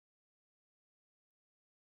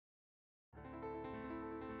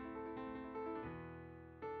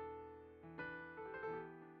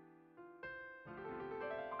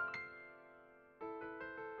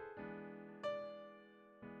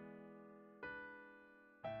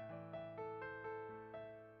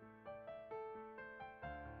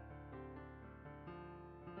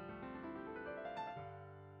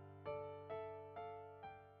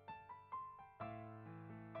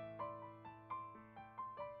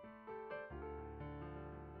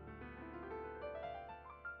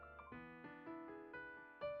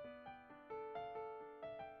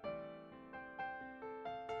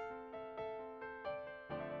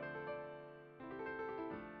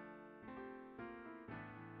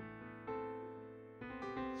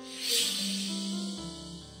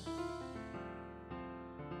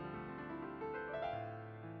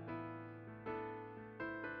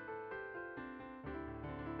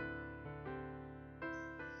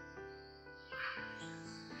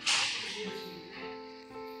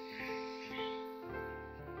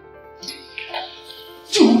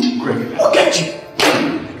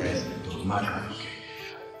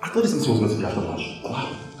thought this was meant to be after lunch.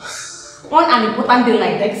 Wow. On an important day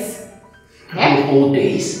like this? Eh? All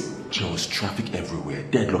days. There was traffic everywhere,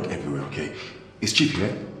 deadlock everywhere, okay? Is Chief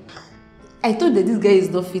here? I thought that this guy is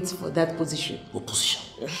not fit for that position. What position?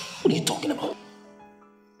 What are you talking about?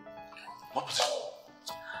 What position?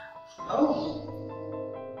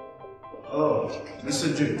 Oh,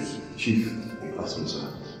 Mr. James. Chief, that's me, sir.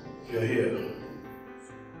 You're here.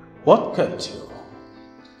 What kept you?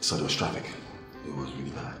 So there was traffic. It was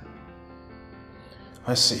really bad.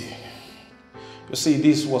 I see. You see,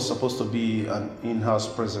 this was supposed to be an in-house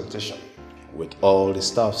presentation with all the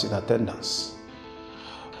staffs in attendance.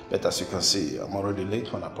 But as you can see, I'm already late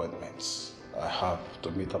for an appointment. I have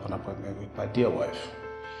to meet up an appointment with my dear wife.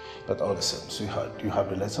 But all the same, sweetheart, do you have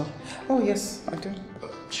the letter? Oh yes, I do.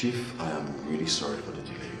 Chief, I am really sorry for the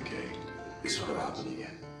delay, okay? It's not gonna happen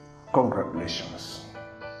again. Congratulations.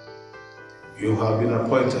 You have been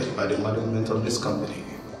appointed by the management of this company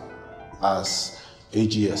as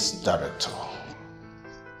AGS Director.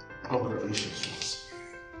 Congratulations.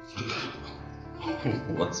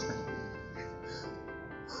 What?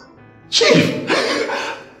 Chief!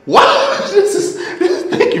 Wow!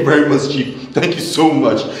 Thank you very much, Chief. Thank you so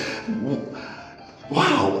much.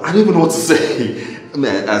 Wow, I don't even know what to say.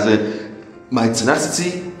 Man, as in, my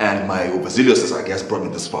tenacity and my overzealousness, I guess, brought me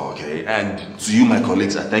this far, okay? And to you, my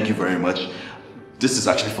colleagues, I thank you very much. This is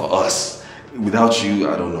actually for us. Without you,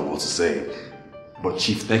 I don't know what to say. But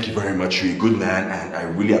Chief, thank you very much. You're a good man, and I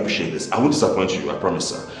really appreciate this. I won't disappoint you, I promise,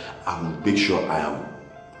 sir. I will make sure I am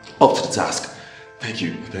up to the task. Thank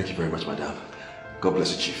you. Thank you very much, madam. God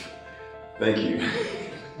bless you, Chief. Thank you.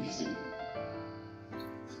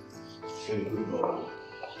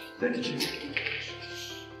 Thank you, Chief.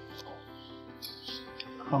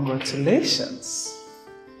 Congratulations.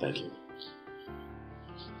 Thank you.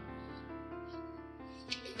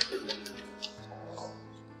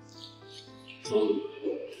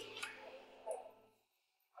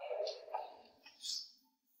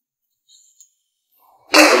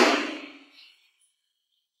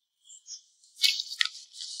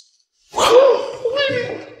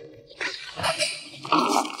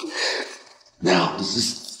 Now, this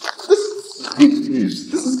is good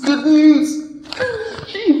news. This is good news.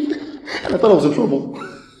 And I thought I was in trouble.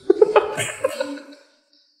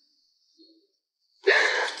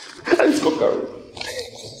 Let's go, Carol.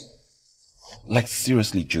 Like,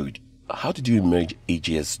 seriously, Jude, how did you emerge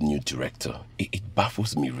AJ's new director? It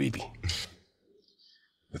baffles me, really.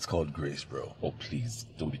 It's called grace, bro. Oh, please,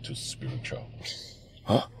 don't be too spiritual.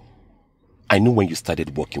 Huh? I know when you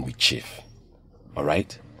started working with Chief,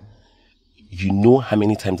 alright? You know how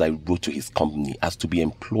many times I wrote to his company as to be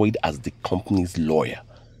employed as the company's lawyer.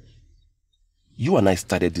 You and I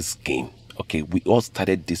started this game, okay? We all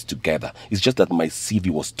started this together. It's just that my CV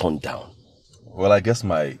was turned down. Well, I guess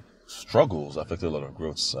my struggles affected a lot of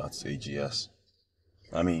growths at AGS.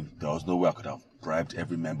 I mean, there was no way I could have bribed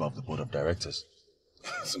every member of the board of directors.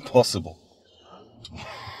 It's impossible.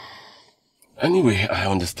 Anyway, I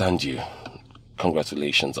understand you.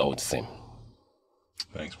 Congratulations all the same.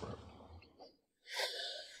 Thanks, bro.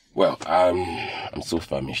 Well, I'm so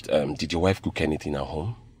famished. Did your wife cook anything at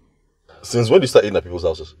home? Since when did you start eating at people's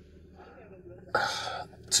houses?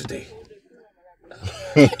 Today.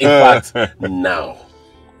 In fact, now.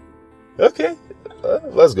 Okay,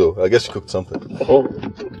 let's go. I guess you cooked something. Oh.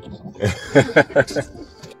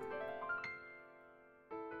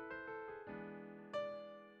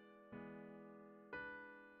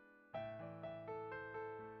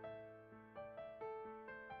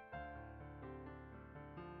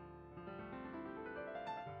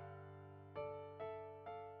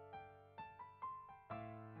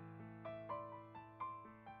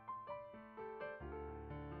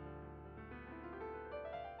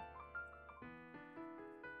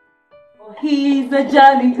 He's a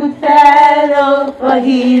jolly good fellow, for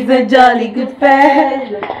he's a jolly good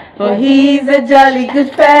fellow, for he's a jolly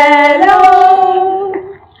good fellow.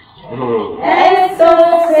 And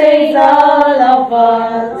so says all of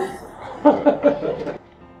us.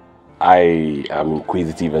 I am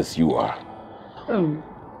inquisitive as you are.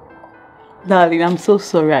 Darling, I'm so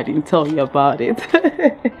sorry I didn't tell you about it.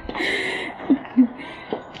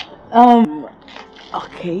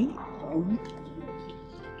 Okay.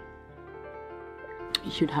 You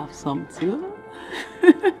should have some too.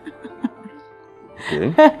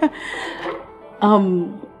 Okay.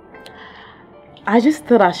 I just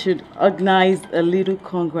thought I should organize a little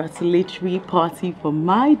congratulatory party for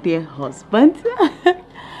my dear husband.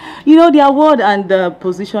 You know, the award and the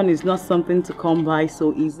position is not something to come by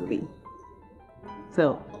so easily.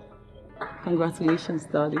 So, congratulations,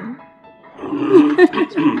 darling.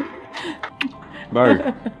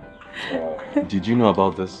 Mary. Did you know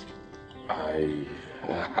about this? I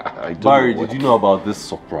don't Barry, know what... did you know about this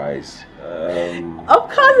surprise? Of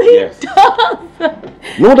course he Yes. does.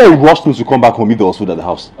 You know that he rushed me to come back home, meet the was food at the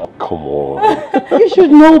house. Come on. You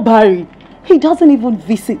should know Barry. He doesn't even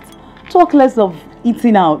visit. Talk less of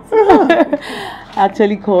eating out. I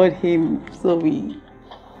actually called him, so we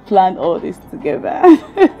planned all this together.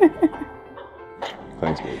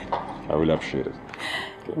 Thanks, babe. I really appreciate it.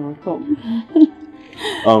 You're welcome.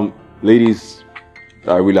 Ladies,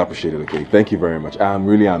 I really appreciate it, okay? Thank you very much. I'm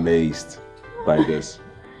really amazed by this.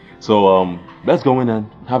 So, let's go in and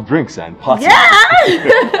have drinks and party.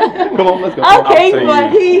 Yeah! Come on, let's go. Okay,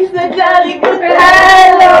 but he's a jolly good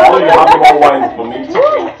fellow. Oh, you have more wine for me to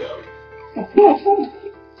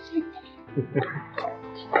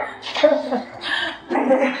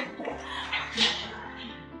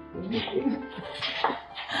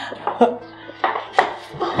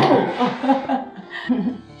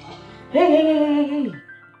Hey.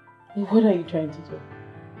 What are you trying to do?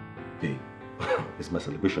 Hey, it's my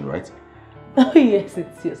celebration, right? Oh yes,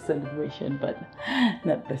 it's your celebration, but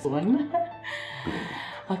not this one.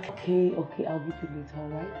 Okay, I'll meet you later,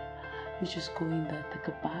 alright? You just go in there, take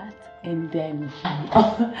a bath, and then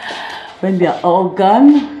when they're all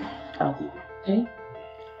gone, I'll be okay?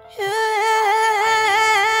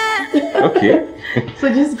 Okay. So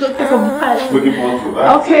just go take a bath. Looking forward to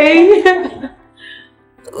that. Okay.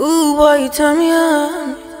 Ooh, boy, you turn me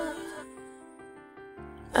on.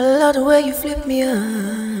 I love the way you flip me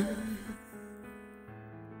on.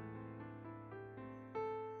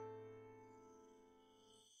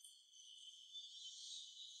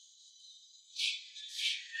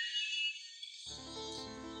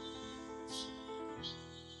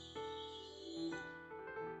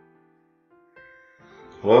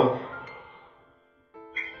 Hello?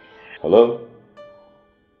 Hello?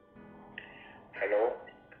 Hello,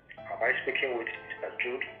 am I speaking with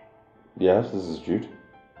Jude? Yes, this is Jude.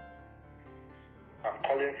 I'm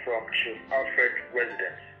calling from Chief Alfred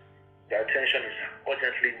residence. Your attention is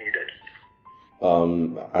urgently needed.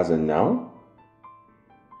 As in now?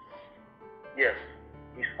 Yes,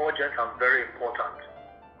 it's urgent and very important.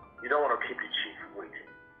 You don't want to keep the chief waiting.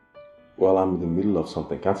 Well, I'm in the middle of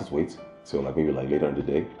something. Can't it wait? So maybe later in the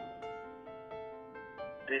day?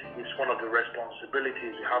 This is one of the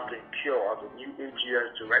responsibilities you have to incur as a new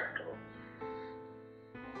AGS director.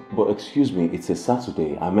 But excuse me, it's a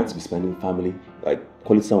Saturday. I'm meant to be spending quality time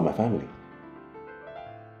with my family.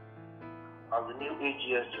 As the new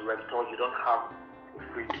AGS director, you don't have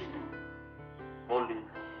a free day. No leave,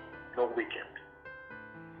 no weekend.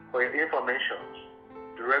 For your information,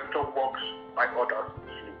 director works by orders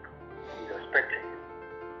sleep. He's expecting you.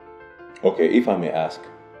 Okay, if I may ask,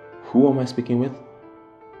 who am I speaking with?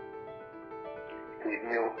 The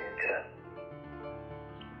new intern.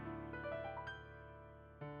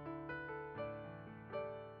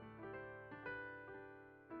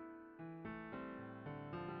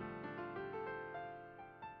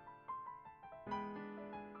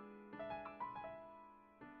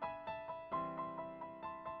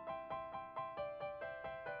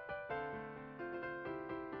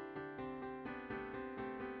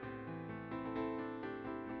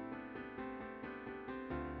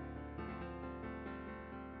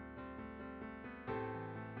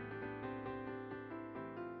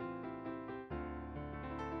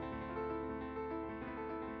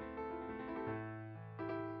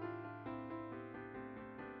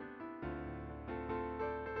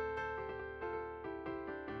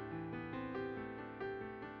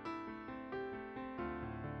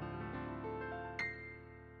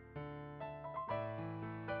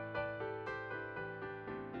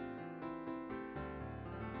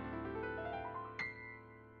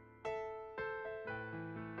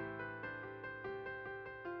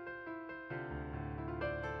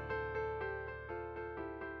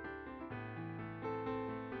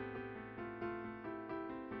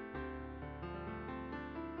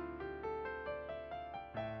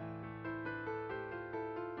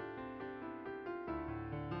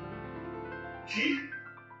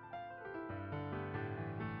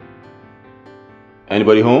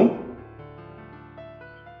 Anybody home?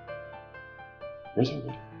 Where's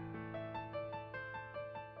everybody?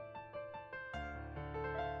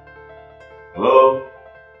 Hello?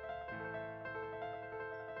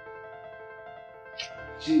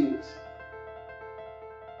 Jude.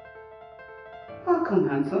 Welcome,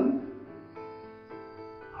 handsome.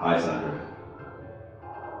 Hi, Sandra.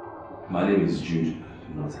 My name is Jude,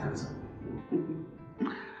 not handsome.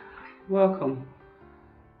 Welcome.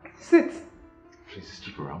 Sit. Please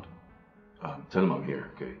stick around. Tell him I'm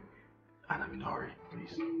here, okay? And I'm in a hurry,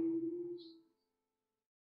 please.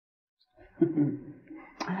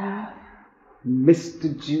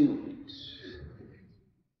 Mr. Jude,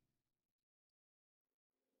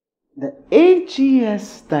 the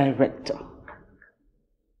AGS director,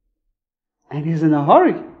 and he's in a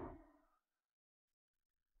hurry.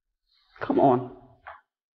 Come on,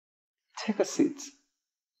 take a seat.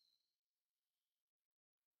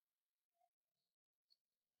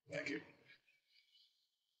 Thank you.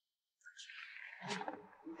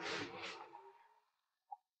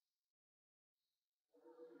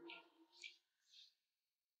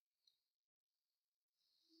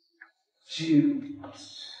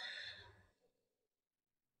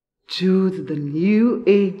 Jude, the new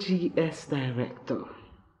AGS director.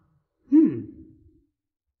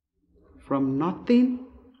 From nothing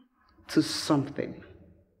to something.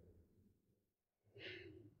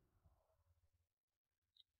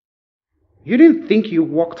 You didn't think you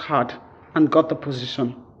worked hard and got the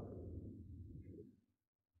position?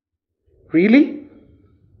 Really?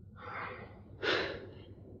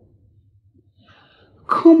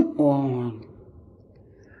 Come on.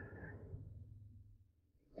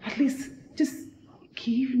 At least just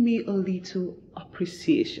give me a little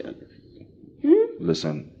appreciation.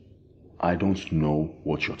 Listen, I don't know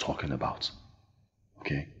what you're talking about.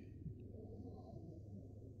 Okay?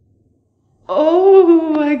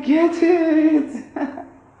 Oh, I get it.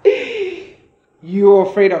 You're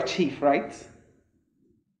afraid of Chief, right?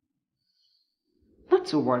 Not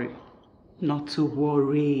to worry. Not to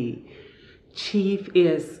worry. Chief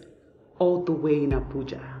is all the way in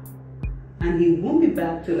Abuja. And he won't be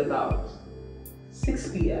back till about 6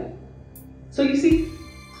 p.m. So you see,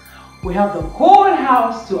 we have the whole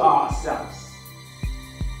house to ourselves.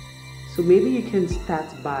 So maybe you can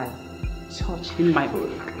start by touching my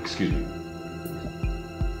book. Excuse me.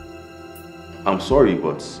 I'm sorry,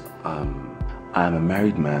 but I am a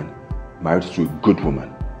married man, married to a good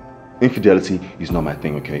woman. Infidelity is not my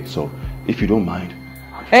thing, okay? So, if you don't mind.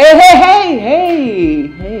 Hey!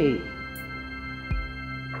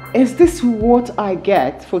 Is this what I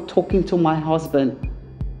get for talking to my husband?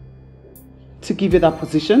 To give you that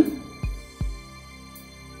position?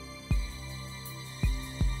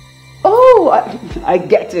 Oh, I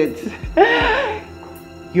get it.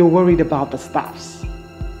 You're worried about the staffs.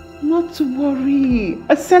 Not to worry.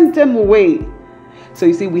 I sent them away. So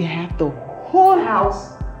you see, we have the whole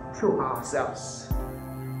house to ourselves.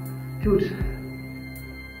 Dude,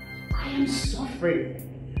 I am suffering.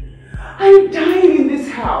 I'm dying in this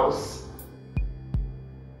house.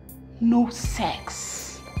 No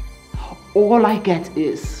sex. All I get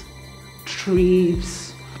is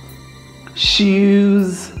trips,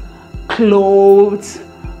 shoes, clothes,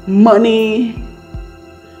 money.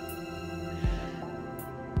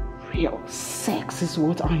 Real sex is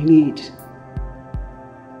what I need.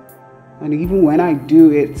 And even when I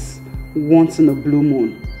do it once in a blue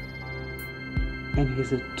moon, and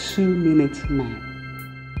he's a 2-minute man.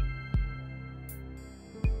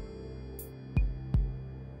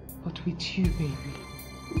 But with you, baby.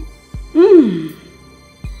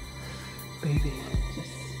 Baby,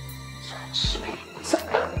 just touch me.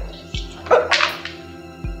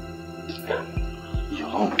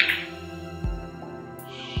 Yo.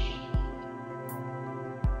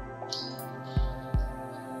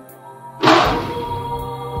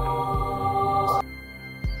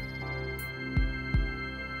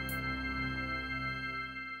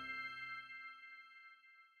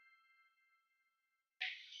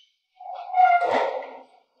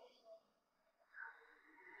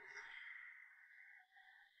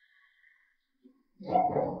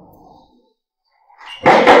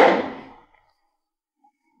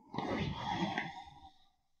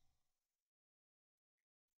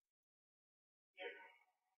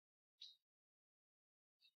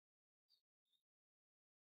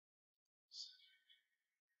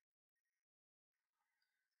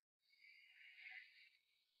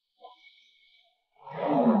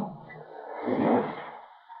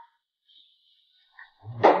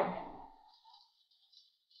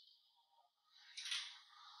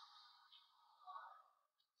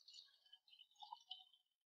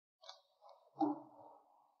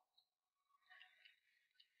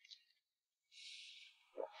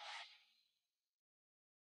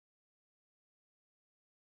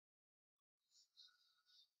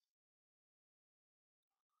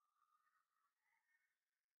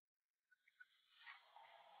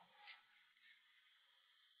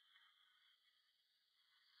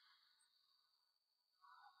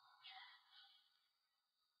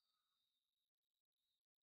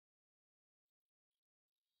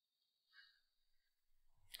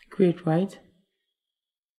 Great, right?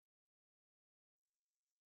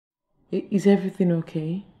 Is everything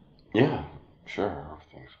okay? Yeah, sure,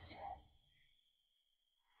 everything's okay.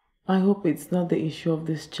 I hope it's not the issue of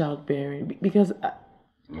this childbearing, because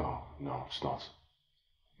No, it's not.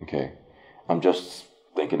 Okay? I'm just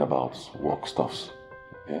thinking about work stuffs.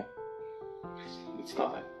 Yeah? It's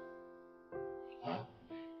nothing. Huh?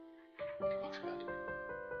 Looks bad.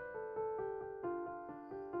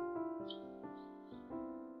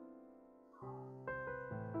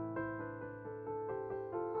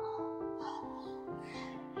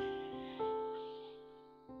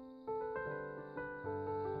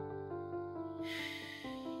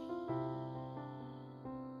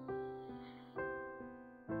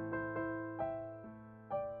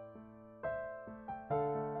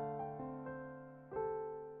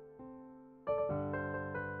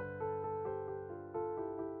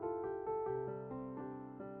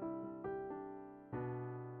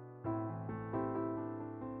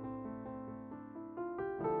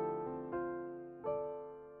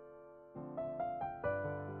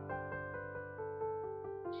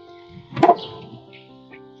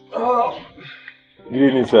 Good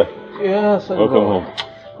evening, sir. Yes, Welcome home.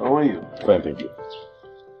 How are you? Fine, thank you.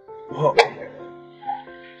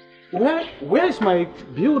 Well, where is my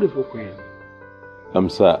beautiful queen?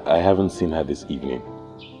 Sir, I haven't seen her this evening.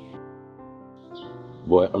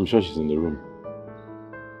 But I'm sure she's in the room.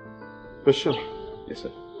 For sure. Yes,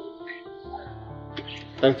 sir.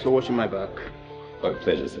 Thanks for watching my back. Oh,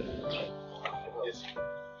 pleasure, sir. Yes.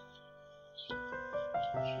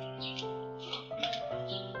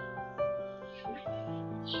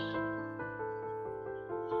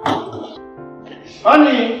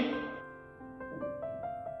 Honey!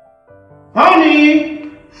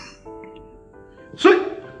 Honey!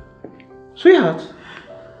 Sweetheart,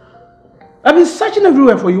 I've been searching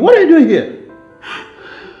everywhere for you. What are you doing here?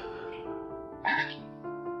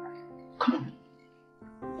 Come on.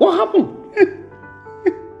 What happened?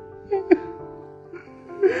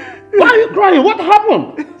 Why are you crying? What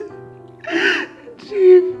happened?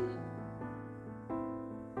 Chief,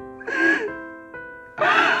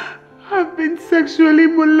 I've been sexually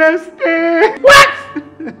molested. What?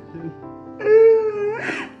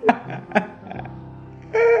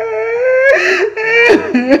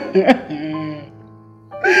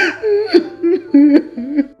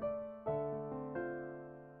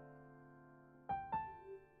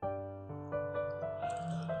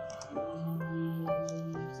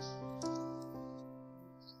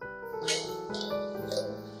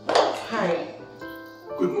 Hi.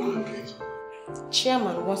 Good morning, Kate.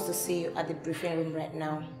 Chairman wants to see you at the briefing room right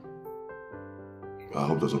now. I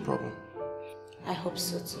hope there's no problem. I hope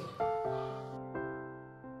so too.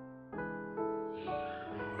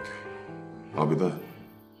 Okay. I'll be there.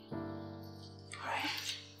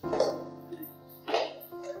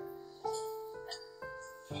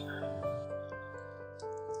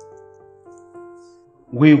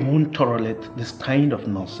 We won't tolerate this kind of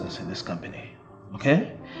nonsense in this company,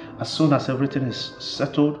 okay? As soon as everything is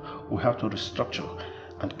settled, we have to restructure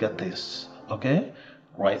and get this, okay?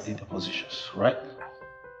 Right in the positions, right?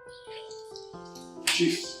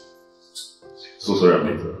 Chief. So sorry I'm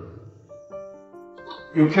late.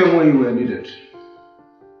 You came when you were needed.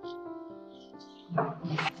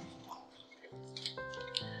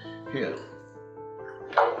 Here.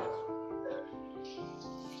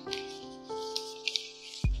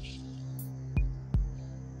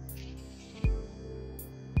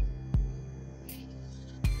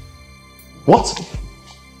 What?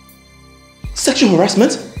 Sexual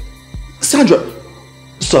harassment? Sandra!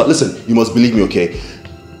 Sir, listen, you must believe me, okay?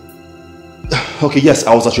 Okay, yes,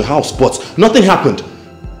 I was at your house, but nothing happened.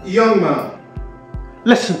 Young man,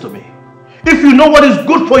 listen to me. If you know what is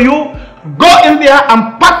good for you, go in there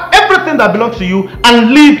and pack everything that belongs to you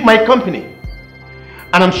and leave my company.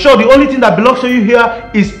 And I'm sure the only thing that belongs to you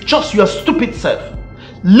here is just your stupid self.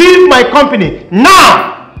 Leave my company now!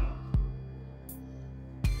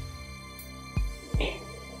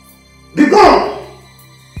 Be gone!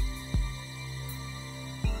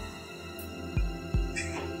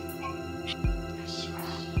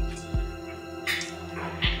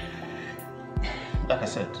 Like I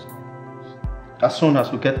said, as soon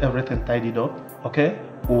as we get everything tidied up, okay,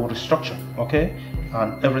 we'll restructure, okay,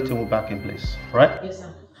 and everything will be back in place, right? Yes,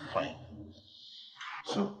 sir. Fine.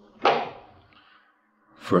 So,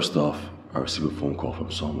 First off, I received a phone call from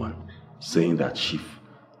someone saying that Chief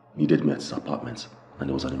needed me at his apartment and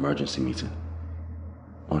there was an emergency meeting.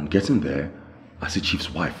 On getting there, I see Chief's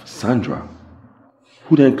wife, Sandra,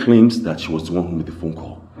 who then claims that she was the one who made the phone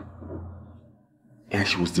call. And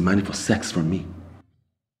she was demanding for sex from me.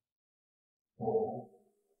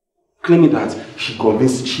 Claiming that she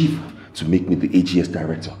convinced Chief to make me the AGS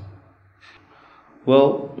director.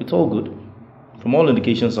 Well, it's all good. From all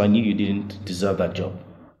indications, I knew you didn't deserve that job.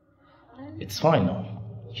 It's fine now.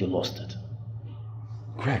 You lost it.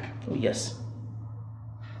 Greg. Oh, yes.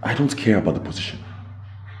 I don't care about the position.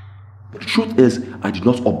 But the truth is, I did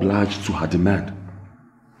not oblige to her demand.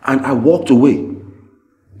 And I walked away.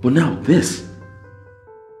 But now this.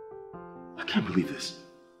 I can't believe this.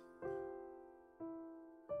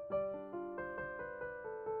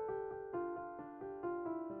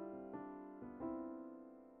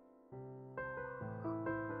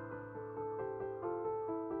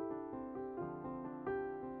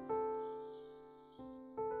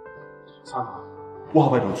 Sandra, what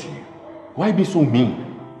have I done to you? Why be so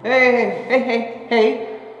mean?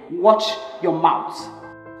 Hey. Watch your mouth.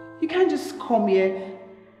 You can't just come here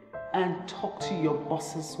and talk to your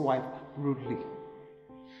boss's wife rudely.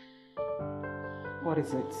 What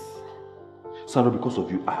is it? Sandra, because of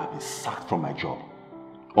you, I have been sacked from my job.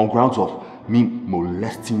 On grounds of me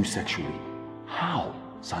molesting you sexually. How,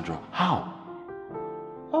 Sandra? How?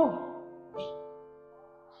 Oh.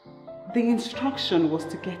 The instruction was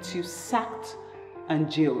to get you sacked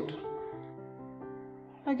and jailed.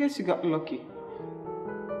 I guess you got lucky.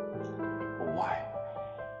 But why?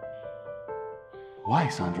 Why,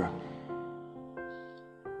 Sandra?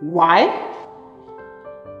 Why?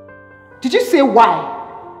 Did you say why?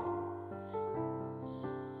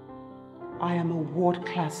 I am a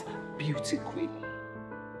world-class beauty queen.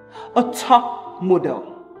 A top model.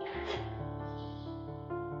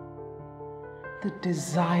 The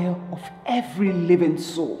desire of every living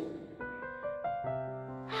soul.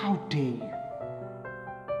 How dare you?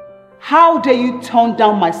 How dare you turn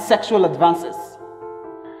down my sexual advances?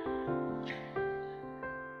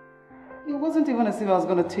 It wasn't even as if I was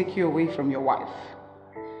going to take you away from your wife.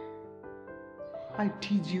 I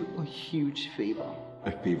did you a huge favor.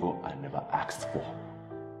 A favor I never asked for.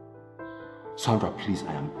 Sandra, please,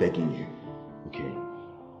 I am begging you. Okay?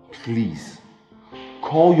 Please.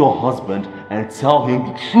 Call your husband and tell him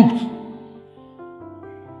the truth.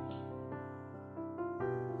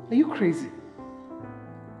 Are you crazy?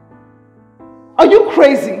 Are you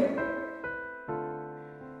crazy?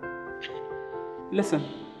 Listen,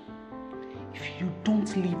 if you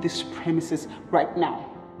don't leave this premises right now,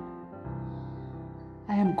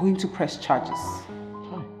 I am going to press charges.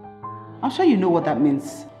 I'm sure you know what that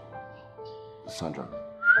means. Sandra.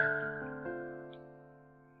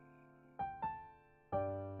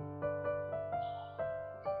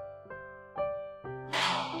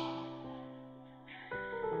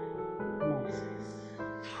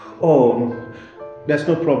 Oh, there's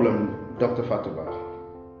no problem, Dr. Fatuba.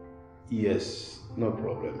 Yes, no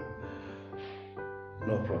problem.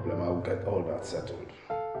 No problem, I will get all that settled.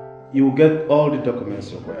 You will get all the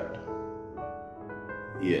documents required.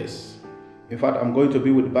 Yes. In fact, I'm going to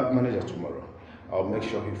be with the bank manager tomorrow. I'll make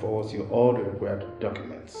sure he forwards you all the required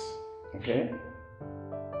documents. Okay?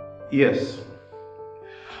 Yes.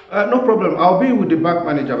 No problem, I'll be with the bank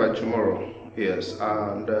manager by tomorrow. Yes,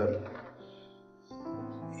 and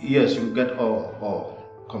yes, you'll get all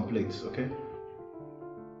complete, okay?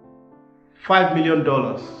 $5 million.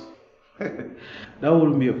 That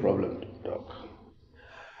wouldn't be a problem, Doc.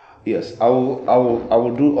 Yes, I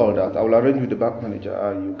will do all that. I will arrange with the bank manager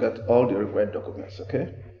and you get all the required documents,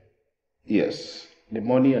 okay? Yes, the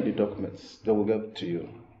money and the documents, they will get to you.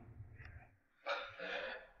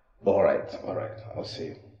 All right, I'll see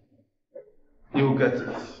you. You will get it,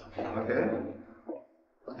 okay?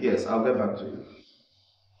 Yes, I'll get back to you.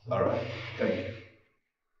 All right, thank you.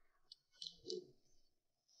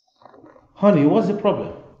 Honey, what's the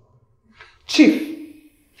problem? Chief,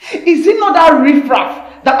 is it not that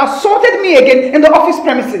riffraff that assaulted me again in the office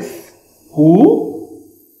premises? Who?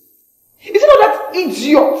 Is it not that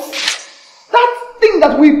idiot? That thing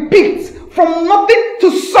that we picked from nothing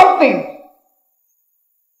to something?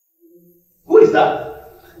 Who is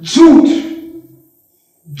that? Jude.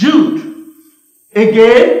 Jude?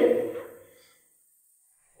 Again?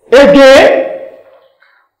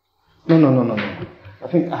 No. I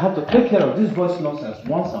think I have to take care of this boy's nonsense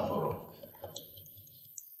once and for all.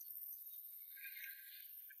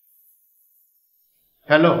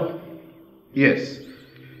 Hello? Yes.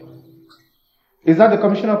 Is that the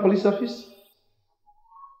Commissioner of Police Office?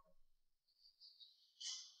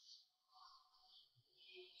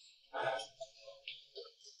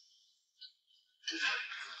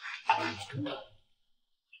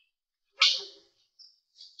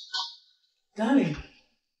 Darling,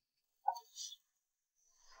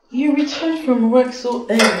 you returned from work so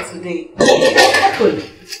early today. What happened?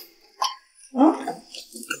 Huh?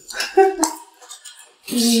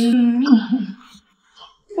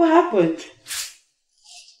 What happened?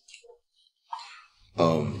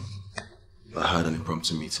 I had an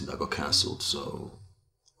impromptu meeting that got cancelled, so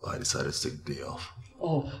I decided to take the day off.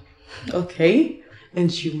 Oh, okay.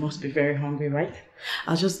 And you must be very hungry, right?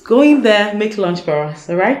 I'll just go in there, make lunch for us,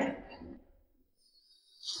 alright?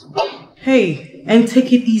 Hey, and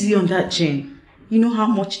take it easy on that chain. You know how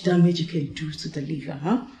much damage you can do to the liver,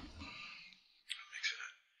 huh?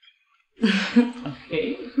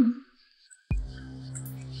 Okay.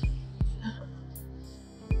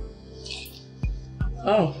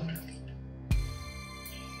 Oh.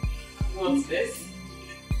 What's this?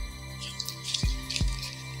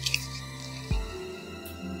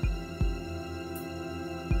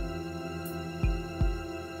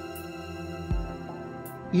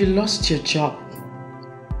 You lost your job.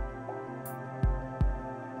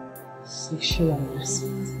 Sexual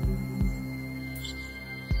harassment.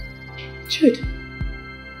 Jude.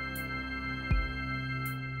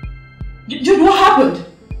 Jude, what happened?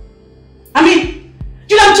 I mean,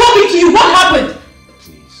 Jude, I'm talking to you. What happened?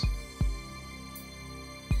 Please.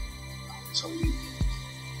 Tell me.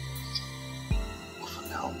 But for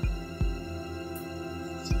now.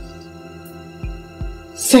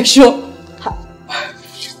 Sexual.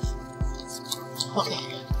 Okay.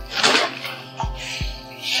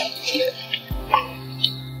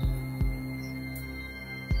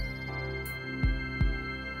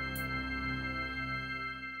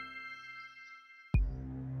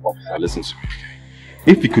 Officer, listen to me,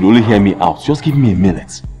 okay? If you could only hear me out, just give me a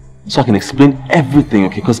minute so I can explain everything,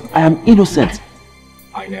 okay? Because I am innocent.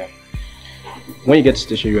 I know. When you get to the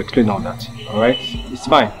station, you explain all that, alright? It's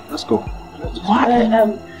fine. Let's go. What?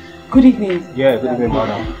 Good evening. Yeah, good evening,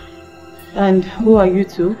 madam. And who are you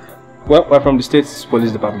two? Well, we're from the State's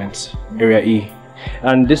Police Department, Area E.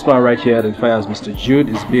 And this man right here, identified as Mr. Jude,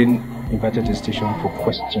 is being invited to the station for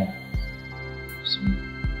question.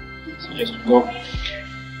 So yes, go.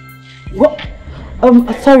 What?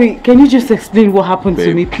 Sorry, can you just explain what happened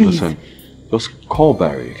to me, please? Listen, just call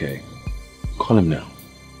Barry, okay? Call him now,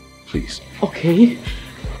 please. Okay.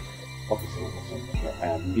 Officer, I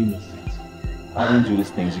am innocent. I don't do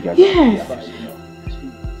these things you guys Yes.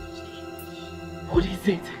 What is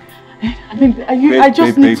it? I mean, I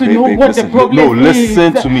just need to know what the problem is. No,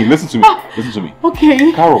 listen to me, listen to me, listen to me.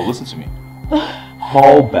 Okay. Carol, listen to me.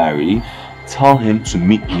 Call Barry, tell him to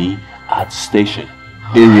meet me at station,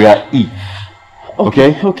 Area E.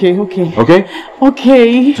 Okay? Okay, okay. Okay?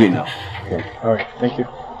 Okay. Do it now. Okay. Alright, thank you.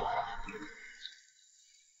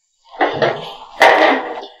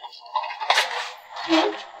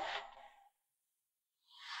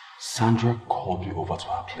 Sandra called me over to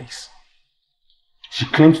her place. She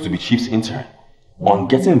claims to be Chief's intern. On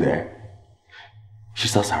getting there, she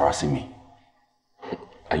starts harassing me.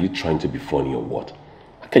 Are you trying to be funny or what?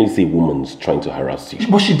 How can you say a woman's trying to harass you?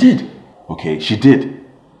 But she did. Okay, she did.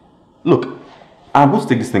 Look, I'm going to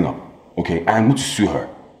take this thing up. Okay, I'm going to sue her.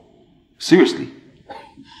 Seriously.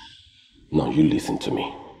 Now you listen to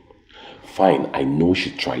me. Fine, I know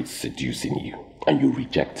she tried seducing you and you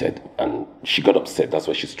rejected and she got upset. That's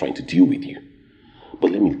why she's trying to deal with you.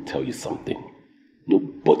 But let me tell you something.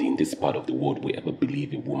 Nobody in this part of the world will ever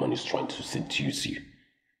believe a woman is trying to seduce you.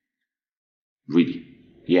 Really?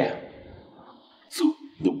 Yeah. So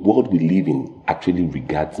the world we live in actually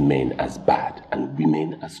regards men as bad and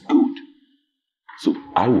women as good. So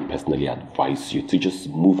I would personally advise you to just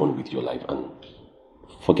move on with your life and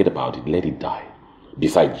forget about it, let it die.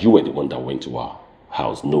 Besides, you were the one that went to our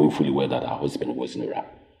house knowing fully well that our husband wasn't around.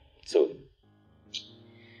 So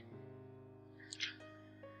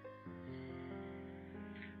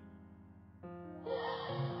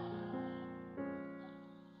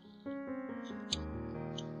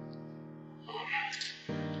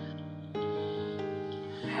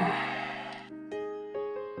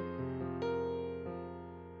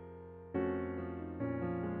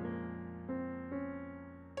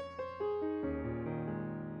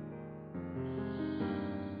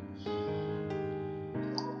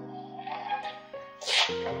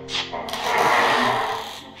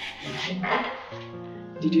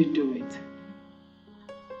Did you do it?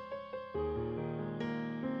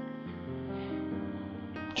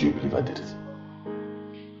 Do you believe I did it?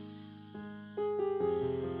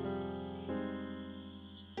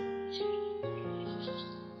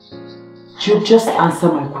 You just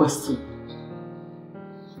answer my question.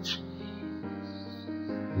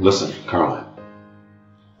 Listen, Caroline.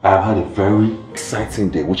 I've had a very exciting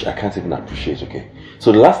day, which I can't even appreciate, okay?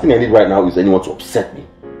 So the last thing I need right now is anyone to upset me.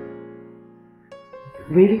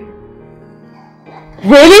 Really?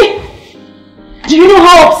 Really? Do you know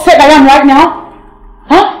how upset I am right now?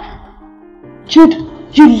 Huh? Jude,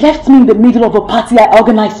 you left me in the middle of a party I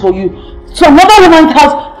organized for you to another woman's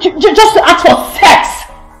house just to ask for sex.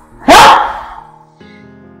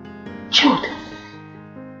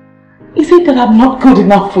 Is it that I'm not good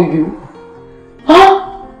enough for you?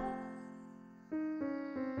 Huh?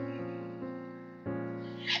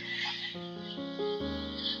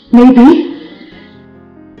 Maybe?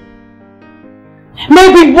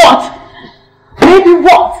 Maybe what? Maybe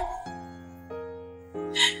what?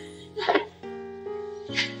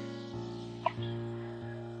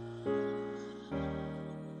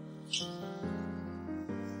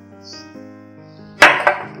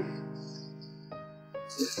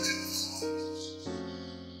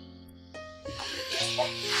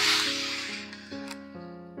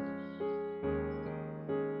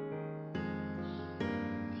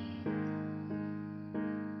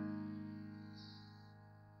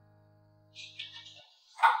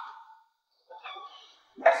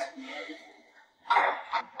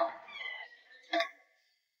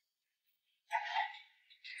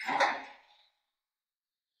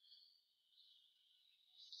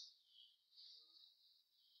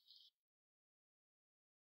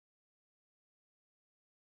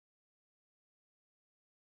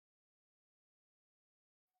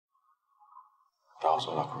 That was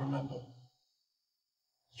all I could remember.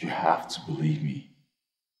 You have to believe me.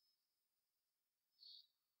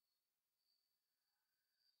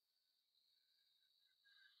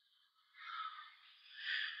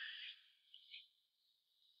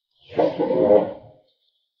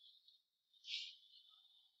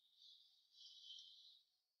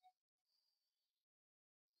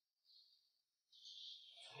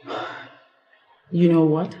 You know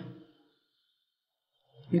what?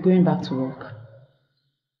 You're going back to work.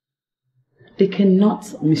 They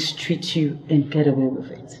cannot mistreat you and get away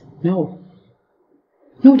with it. No.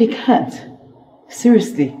 No, they can't.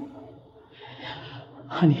 Seriously.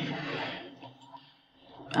 Honey,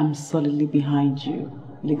 I'm solidly behind you,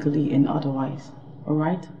 legally and otherwise.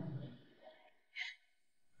 Alright?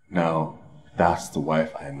 Now, that's the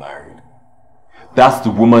wife I married. That's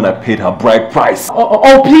the woman I paid her bride price.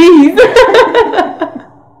 Oh, please!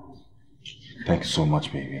 Thank you so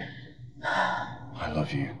much, baby. I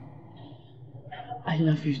love you. I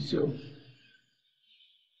love you too.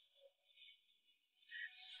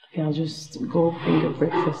 Okay, I'll just go bring the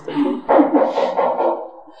breakfast, okay?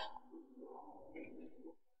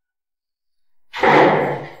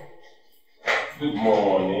 Good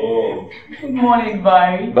morning. Good morning,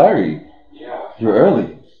 Barry. Barry? Yeah. You're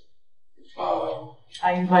early.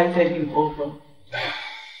 I invited him over.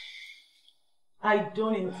 I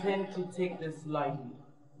don't intend to take this lightly.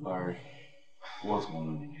 Barry, what's going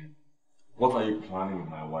on again? What are you planning with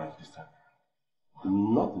my wife this time?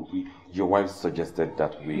 Nothing. Your wife suggested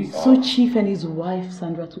that we... So Chief and his wife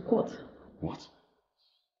Sandra to court. What?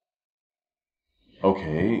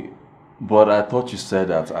 Okay, but I thought you said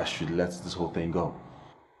that I should let this whole thing go.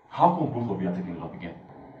 How come both of you are taking it up again?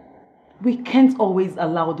 We can't always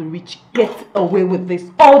allow the rich get away with this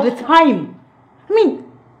all the time. I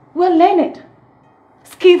mean, we're learned,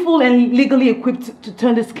 skillful and legally equipped to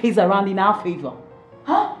turn this case around in our favor.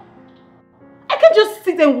 Huh? I can't just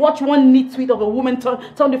sit and watch one neat tweet of a woman turn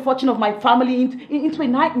the fortune of my family into a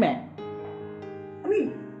nightmare. I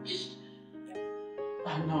mean,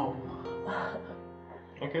 oh no.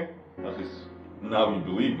 Okay, at least now you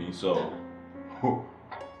believe me, so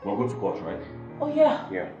we're going to court, right? Oh yeah.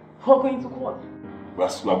 Yeah. We're going to court. We're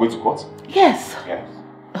going to court? Yes. Yes.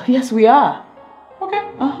 Yes, we are.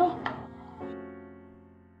 Okay. Uh-huh.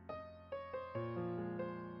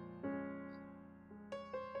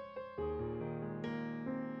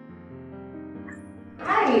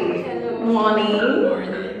 Hi. Hello. Morning.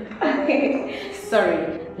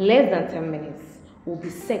 Sorry, less than 10 minutes. We'll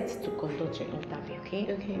be set to conduct your interview,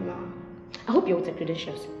 okay? Okay, ma. I hope you're with the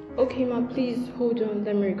credentials. Okay, ma, please hold on.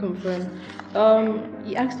 Let me reconfirm.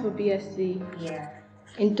 You asked for BSc. Yeah.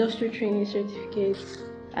 Industrial training certificate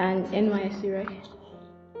and NYSC, right?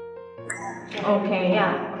 Okay,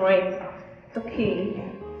 yeah, great.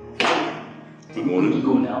 Okay. Good morning. You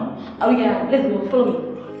go now. Oh yeah, let's go. Follow me.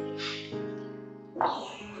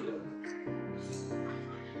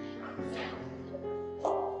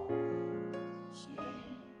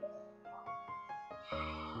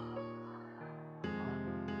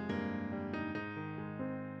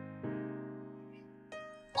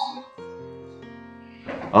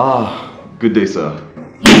 Good day, sir.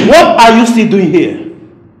 What are you still doing here?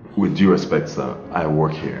 With due respect, sir, I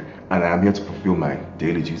work here, and I am here to fulfill my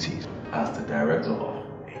daily duties as the director of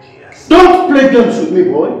AGS. Don't play games with me,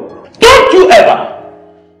 boy. Don't you ever!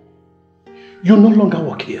 You no longer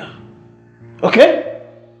work here. Okay?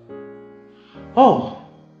 Oh,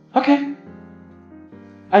 okay.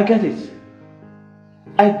 I get it.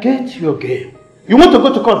 I get your game. You want to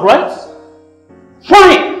go to court, right?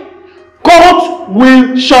 Fine! Go what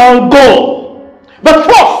we shall go. But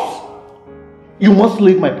first, you must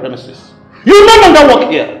leave my premises. You no longer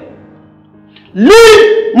work here.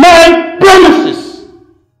 Leave my premises.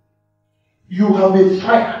 You have been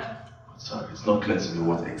fired. Sorry, it's not clear to me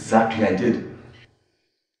what exactly I did.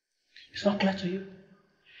 It's not clear to you?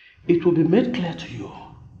 It will be made clear to you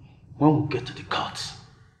when we get to the courts.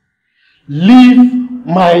 Leave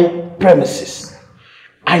my premises.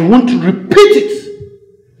 I want to repeat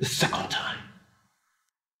it the second time.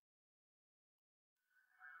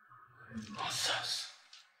 Nonsense.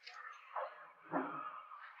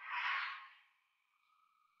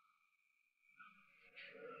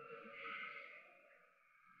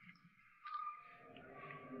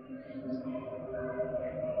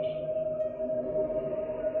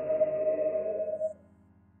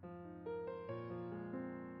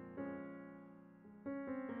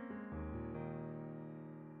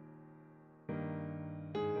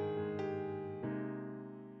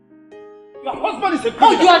 Your husband is a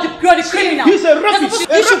criminal. Oh, you are the criminal. He's a rapist.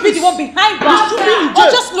 You should be the one behind bars. Oh,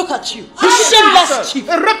 just look at you. Shameless chief.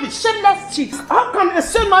 A rapist. Shameless chief. How can a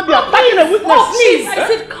sane man be attacking a witness? Oh, please. I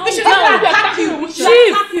said calm down. Attack you.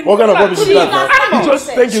 Chief. What kind of rubbish is that now? He just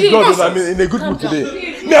thank his God that I'm in a good mood today.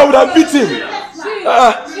 Me, I would have beat him.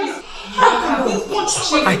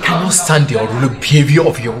 I cannot stand the unruly behavior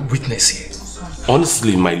of your witness here.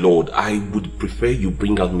 Honestly, my lord, I would prefer you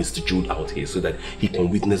bring out Mr. Jude out here so that he can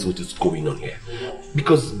witness what is going on here.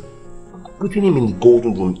 Because putting him in the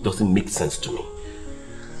golden room doesn't make sense to me.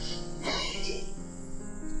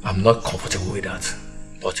 I'm not comfortable with that,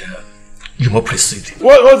 but you must proceed.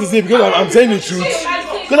 What is it? Because I'm saying the truth.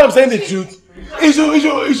 Because I'm saying the truth. He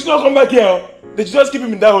should not come back here. They should just keep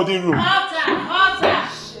him in that holding room.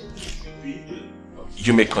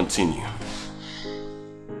 You may continue.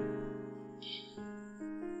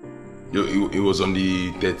 It was on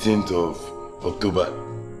the 13th of October.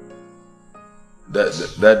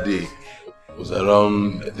 That day was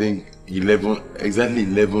around, I think, exactly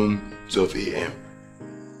 12 a.m.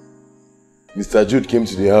 Mr. Jude came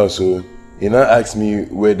to the house, so he now asked me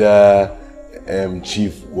whether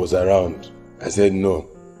Chief was around. I said no.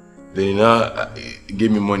 Then he now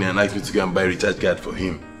gave me money and asked me to go and buy a recharge card for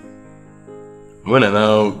him. When I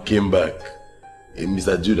now came back,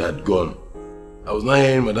 Mr. Jude had gone. I was now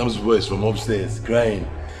hearing Madam's voice from upstairs crying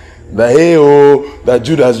that hey oh, that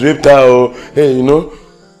Jude has raped her oh, hey, you know.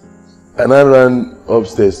 And I ran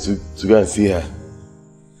upstairs to go and see her.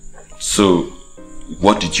 So,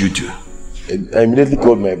 what did you do? I immediately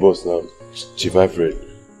called my boss now, Chief Alfred.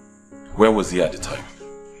 Where was he at the time?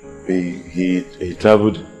 He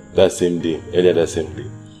traveled that same day, earlier that same day.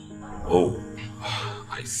 Oh,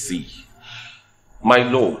 I see. My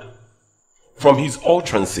lord, from his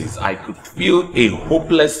utterances, I could feel a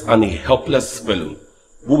hopeless and a helpless fellow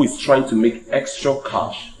who is trying to make extra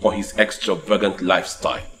cash for his extravagant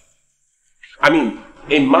lifestyle. I mean,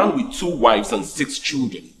 a man with 2 wives and 6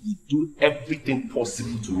 children will do everything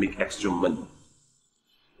possible to make extra money.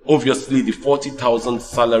 Obviously, the 40,000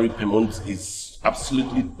 salary per month is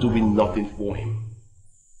absolutely doing nothing for him.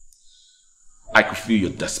 I could feel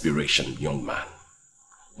your desperation, young man.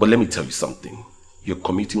 But let me tell you something. You're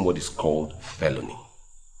committing what is called felony.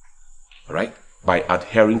 Alright? By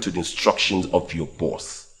adhering to the instructions of your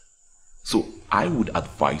boss. So I would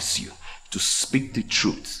advise you to speak the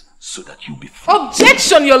truth so that you'll be free.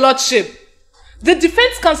 Objection, your lordship! The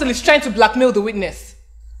defense counsel is trying to blackmail the witness.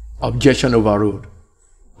 Objection overruled.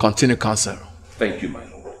 Continue, counsel. Thank you, my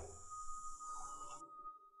lord.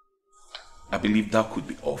 I believe that could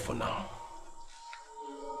be all for now.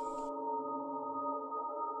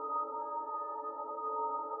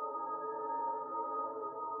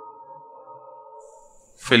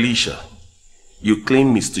 Felicia, you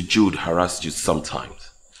claim Mr. Jude harassed you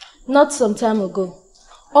sometimes. Not some time ago.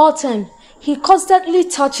 All time. He constantly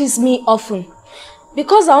touches me often.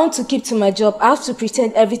 Because I want to keep to my job, I have to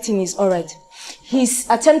pretend everything is alright. He's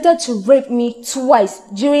attempted to rape me twice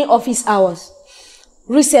during office hours.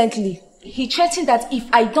 Recently, he threatened that if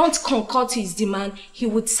I don't concur to his demand, he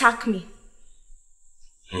would sack me.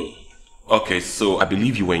 Okay, so I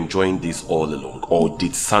believe you were enjoying this all along, or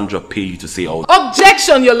did Sandra pay you to say all?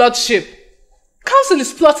 Objection, your lordship! Counsel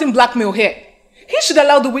is plotting blackmail here. He should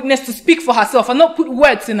allow the witness to speak for herself and not put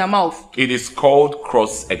words in her mouth. It is called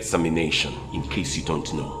cross-examination, in case you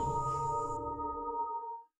don't know.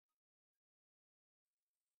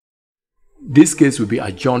 This case will be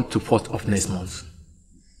adjourned to 4th of next month.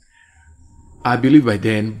 I believe by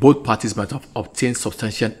then both parties might have obtained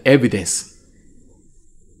substantial evidence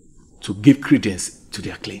to give credence to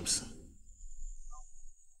their claims.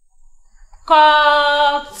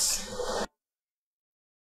 Cut!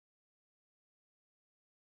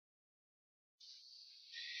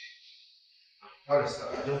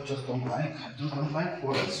 Honestly, I just don't like. I just don't like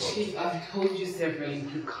what I saw. Chief, I've told you severally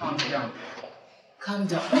to calm down. Calm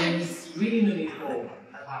down. There is really no need for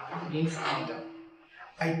being calm down.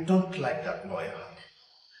 I don't like that lawyer.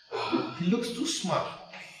 He looks too smart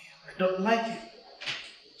for me. I don't like it.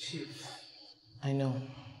 Chief, I know.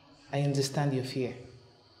 I understand your fear.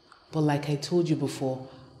 But like I told you before,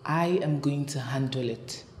 I am going to handle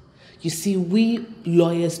it. You see, we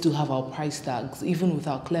lawyers do have our price tags, even with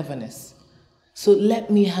our cleverness. So let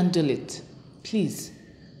me handle it, please.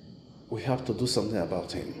 We have to do something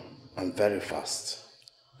about him, and very fast.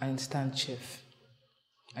 I understand, Chief.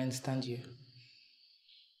 I understand you.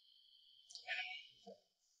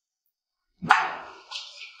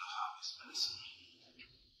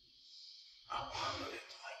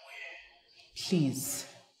 Please,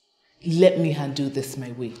 let me handle this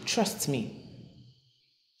my way. Trust me.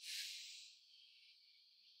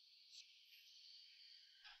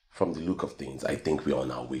 From the look of things, I think we're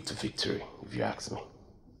on our way to victory, if you ask me.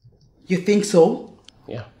 You think so?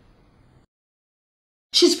 Yeah.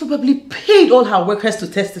 She's probably paid all her workers to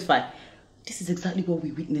testify. This is exactly what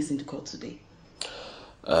we witnessed in the court today.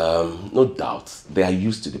 No doubt. They are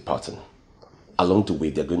used to the pattern. Along the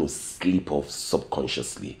way, they're going to slip off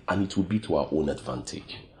subconsciously, and it will be to our own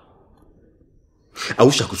advantage. I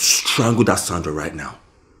wish I could strangle that Sandra right now.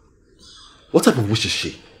 What type of witch is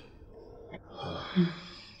she?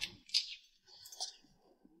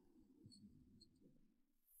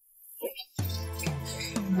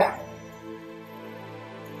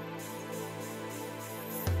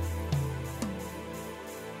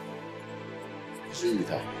 What's wrong with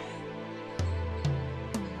her?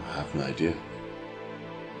 I have no idea.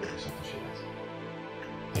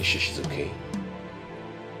 Are you sure she's okay?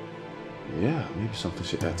 Yeah, maybe something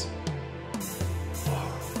she ate.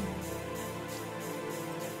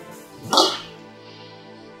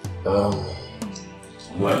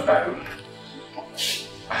 Well,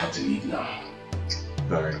 I have to leave now.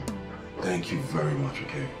 Barry, thank you very much,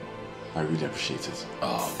 okay? I really appreciate it.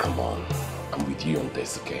 Oh, come on. I'm with you on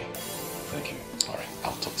this, okay? Thank you. Alright,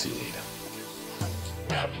 I'll talk to you later.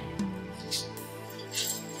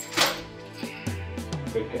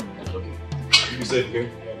 Okay. You said okay?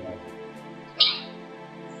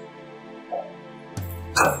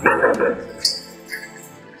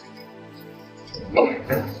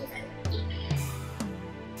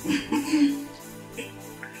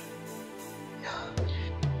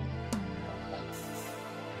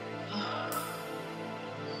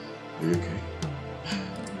 Are you okay?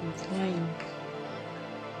 I'm fine.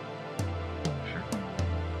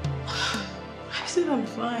 I said I'm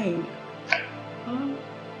fine.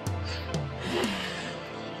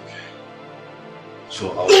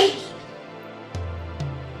 So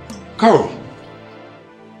Carol!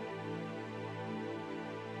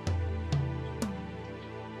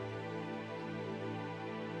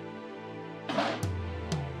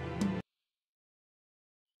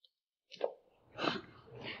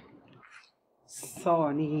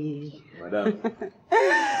 Sonny. Madam.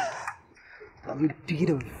 You did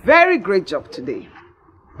a very great job today.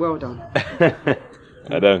 Well done.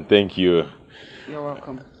 Madam, thank you. You're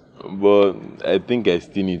welcome. But I think I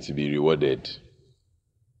still need to be rewarded.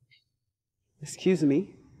 Excuse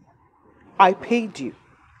me? I paid you.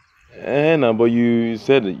 No, but you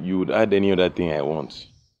said you would add any other thing I want.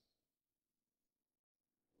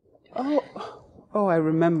 Oh, I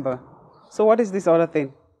remember. So what is this other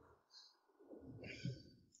thing?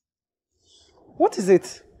 What is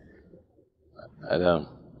it? Madam.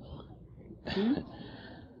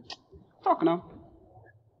 Talk now.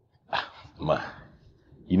 Ma,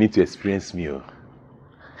 you need to experience me. Oh.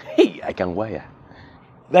 Hey, I can wire.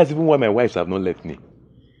 That's even why my wives have not left me.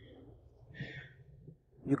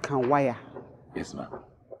 You can wire? Yes, ma'am.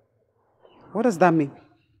 What does that mean?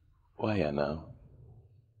 Wire now.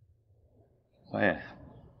 Wire.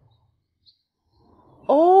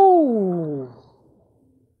 Oh.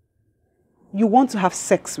 You want to have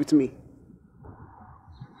sex with me?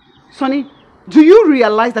 Sonny, do you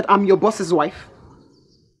realize that I'm your boss's wife?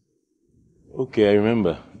 Okay, I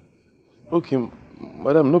remember. Okay,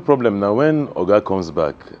 madam, no problem. Now, when Oga comes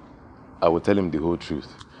back, I will tell him the whole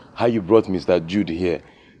truth. How you brought Mr. Jude here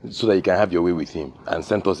so that you can have your way with him and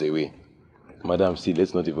sent us away. Madam, see,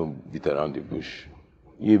 let's not even beat around the bush.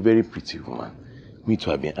 You're a very pretty woman. Me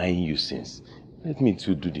too, I've been eyeing you since. Let me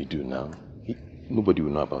too do the do now. Nobody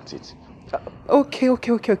will know about it.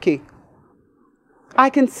 Okay. I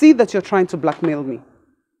can see that you're trying to blackmail me.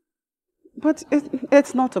 But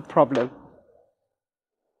it's not a problem.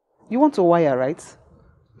 You want to wire, right?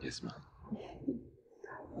 Yes, ma'am.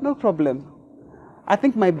 No problem. I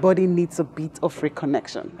think my body needs a bit of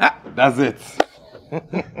reconnection. That's it.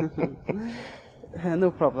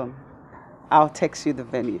 No problem. I'll text you the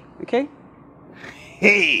venue, okay?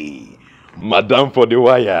 Hey, Madam for the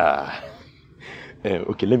wire.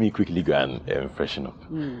 Okay, let me quickly go and freshen up.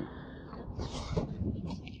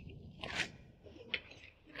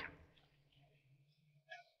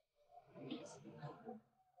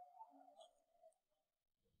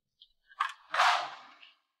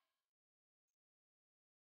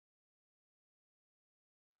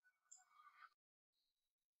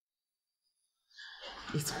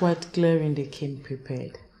 It's quite glaring they came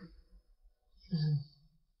prepared.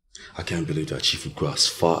 I can't believe that Chief would go as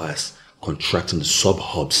far as contracting the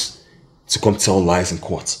sub-hubs to come tell lies in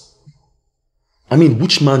court. I mean,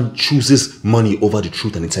 which man chooses money over the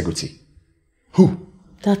truth and integrity? Who?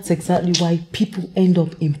 That's exactly why people end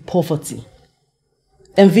up in poverty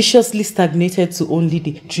and viciously stagnated to only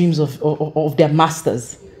the dreams of their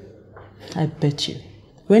masters. I bet you,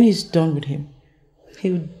 when he's done with him,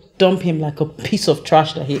 he'll dump him like a piece of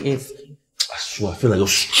trash that he is. I swear, I feel like you're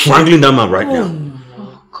strangling that man right now. No.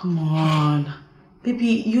 Oh, come on. Baby,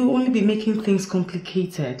 you only be making things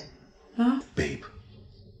complicated. Huh? Babe,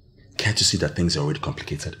 can't you see that things are already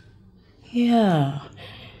complicated? Yeah.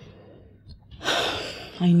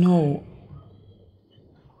 I know.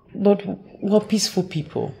 But we're peaceful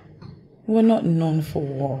people. We're not known for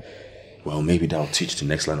war. Well, maybe that'll teach the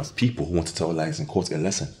next line of people who want to tell lies in court a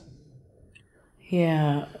lesson.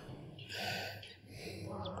 Yeah.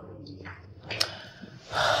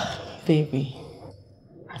 Baby,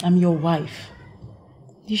 I'm your wife.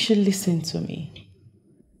 You should listen to me.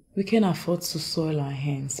 We can't afford to soil our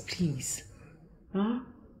hands, please. Huh?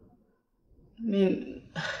 I mean,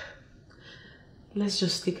 let's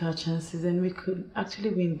just take our chances and we could actually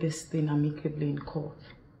win this thing amicably in court.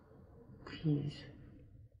 Please.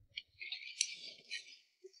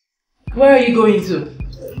 Where are you going to?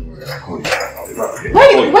 Where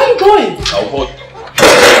are you going? I'll hold.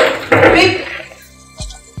 Babe,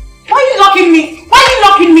 why are you locking me? Why are you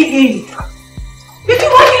locking me in? Baby,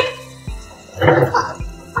 why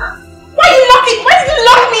did you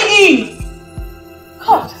lock me in?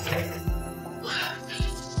 God.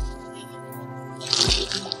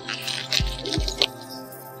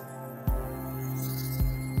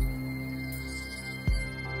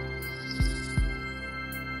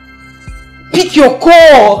 Pick your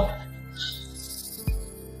call.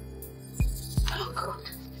 Oh God.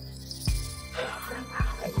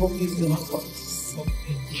 I hope he's not up to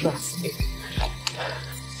something drastic.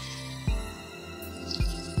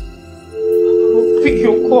 Pick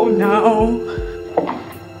your call now.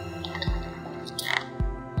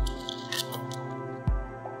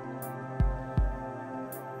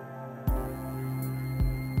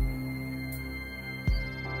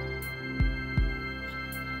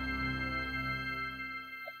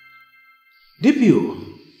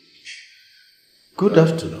 DPO, good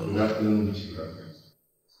afternoon. Good afternoon.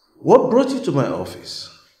 What brought you to my office?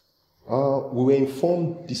 We were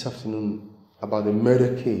informed this afternoon about the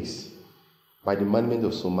murder case by the management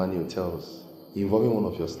of so many hotels involving one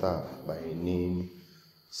of your staff by name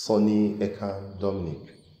Sonny Ekan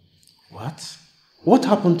Dominic. What? What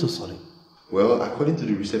happened to Sonny? Well, according to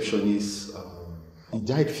the receptionist, he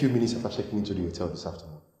died a few minutes after checking into the hotel this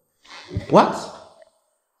afternoon. What?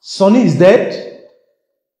 Sonny is dead?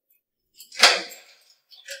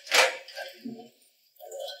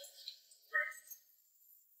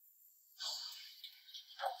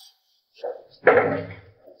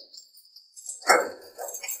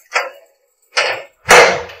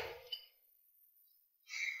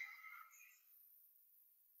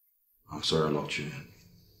 I'm sorry I locked you in.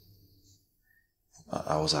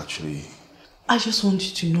 I was actually... I just want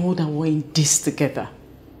you to know that we're in this together.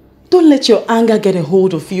 Don't let your anger get a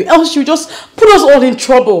hold of you, else you just put us all in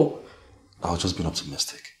trouble. I was just being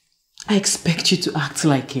optimistic. I expect you to act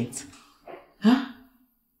like it. Huh?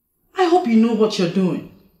 I hope you know what you're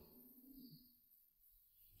doing.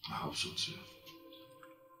 I hope so too.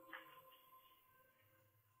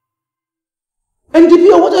 And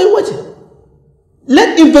DPO, what are you waiting?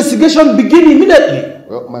 Let investigation begin immediately.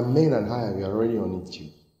 Well, my men and I, we are already on it,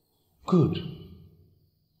 Chief. Good.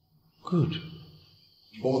 Good.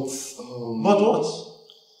 But what?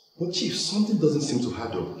 But Chief, something doesn't seem to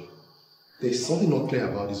add up. There's something not clear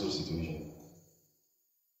about this whole situation.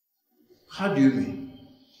 How do you mean?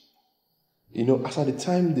 You know, as at the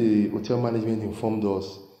time the hotel management informed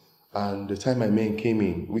us and the time my men came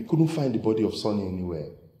in, we couldn't find the body of Sonny anywhere.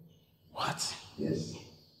 What? Yes.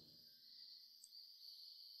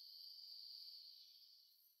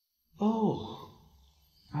 Oh,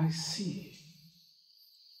 I see.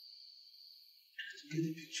 Get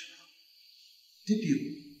the picture. Did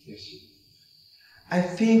you? Yes, sir. I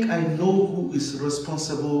think I know who is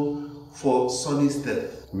responsible for Sonny's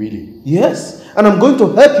death. Really? Yes, and I'm going to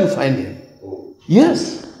help you find him.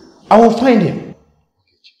 Yes, I will find him.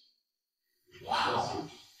 Wow.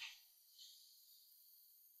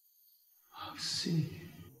 I see.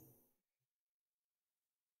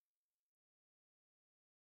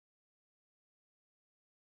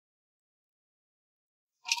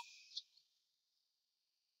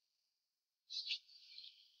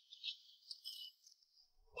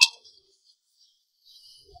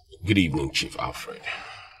 Good evening, Chief Alfred.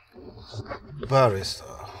 Barrister,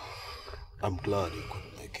 I'm glad you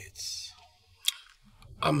could make it.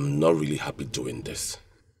 I'm not really happy doing this.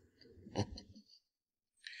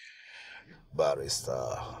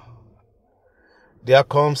 Barrister, there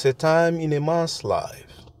comes a time in a man's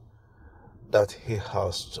life that he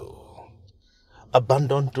has to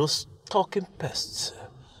abandon those talking pests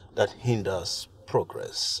that hinders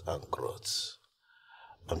progress and growth.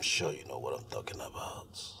 I'm sure you know what I'm talking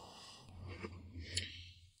about.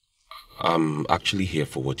 I'm actually here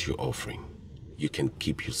for what you're offering. You can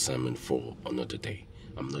keep your sermon for another day.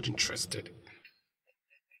 I'm not interested.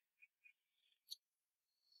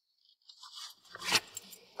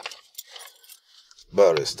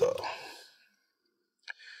 Barrister,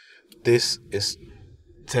 this is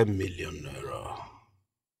 10 million naira.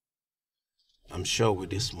 I'm sure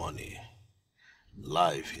with this money,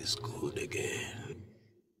 life is good again.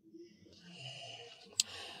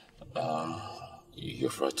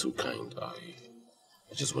 You're far too kind.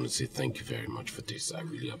 I just want to say thank you very much for this. I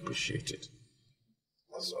really appreciate it.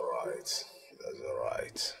 That's alright. That's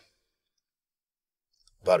alright.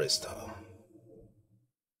 Barrister,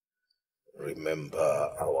 remember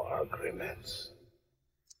our agreement.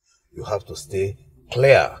 You have to stay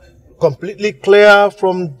clear, completely clear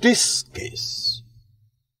from this case.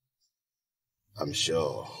 I'm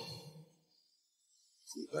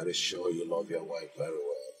very sure you love your wife very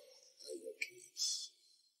well and your kids.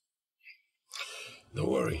 Don't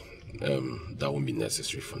worry. That won't be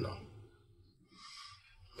necessary for now.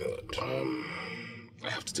 Good. I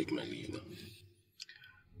have to take my leave now.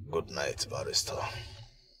 Good night, Barrister.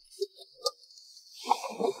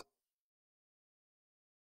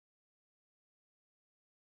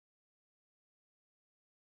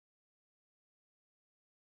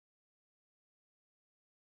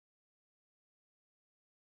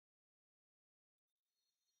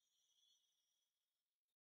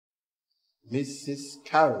 Mrs.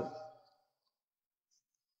 Carol.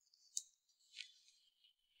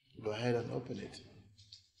 Go ahead and open it.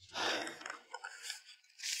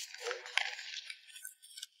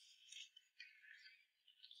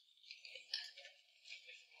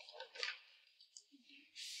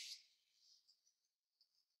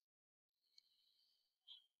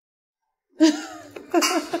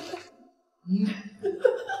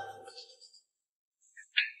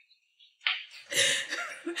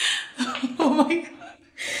 Oh my God.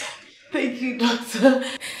 Thank you, Doctor.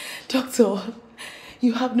 Doctor,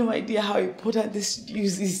 you have no idea how important this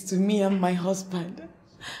news is to me and my husband.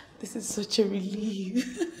 This is such a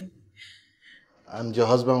relief. And your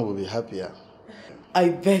husband will be happier. I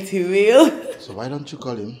bet he will. So why don't you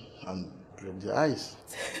call him and rub the eyes?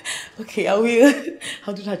 Okay, I will.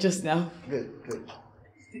 I'll do that just now. Good, good.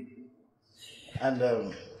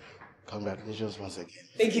 And congratulations once again.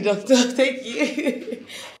 Thank you, Doctor. Thank you.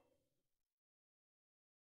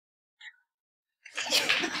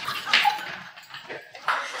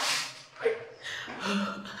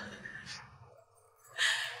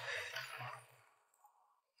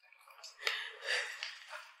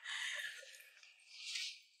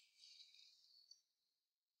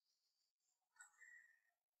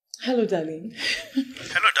 Hello, darling.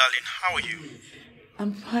 Hello, darling. How are you?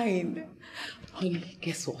 I'm fine. Honey,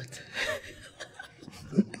 guess what?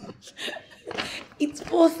 It's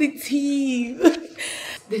positive.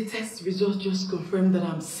 The test results just confirmed that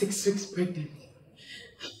I'm 6 weeks pregnant.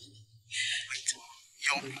 Wait,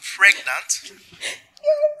 you're pregnant?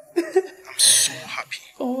 Yes. I'm so happy.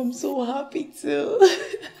 Oh, I'm so happy too.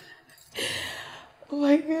 Oh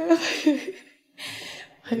my God.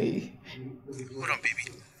 Honey. Hold on,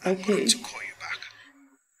 baby. I'm going to call you back.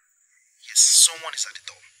 Yes, someone is at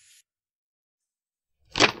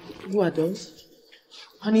the door. Who are those?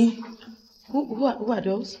 Honey, who are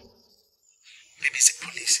those? Baby, it's the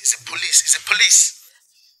police. It's the police. It's the police.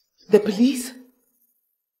 The police?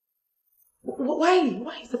 Why?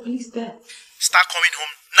 Why is the police there? Start coming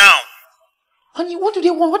home now. Honey, what do they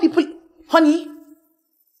want? What the police? Honey?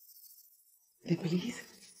 The police?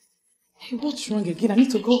 Hey, what's wrong again? I need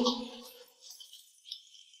to go.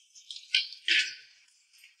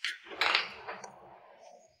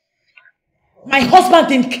 My husband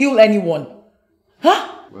didn't kill anyone.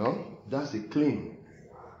 Huh? Well, that's a claim.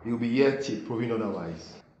 You'll be here till proving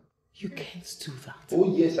otherwise. You can't do that.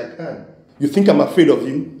 Oh yes, I can. You think I'm afraid of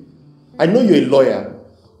you? I know you're a lawyer,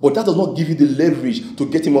 but that does not give you the leverage to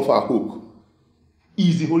get him off our hook.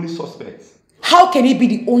 He's the only suspect. How can he be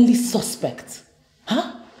the only suspect?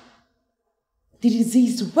 Huh? The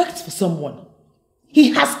disease works for someone.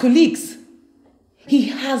 He has colleagues. He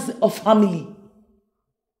has a family.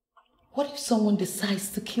 What if someone decides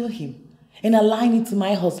to kill him and align it to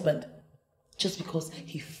my husband just because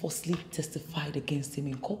he falsely testified against him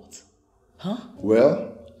in court? Huh?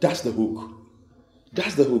 Well, that's the hook.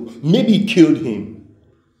 That's the hook. Maybe he killed him.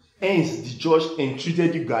 Hence, the judge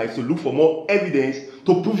entreated you guys to look for more evidence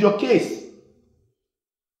to prove your case.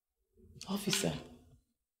 Officer,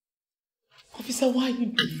 why are you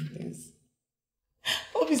doing this?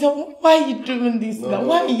 Officer, why are you doing this now?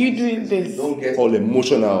 Why are you doing this? Don't get all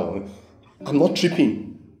emotional. I'm not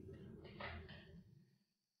tripping.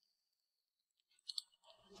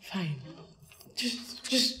 Fine.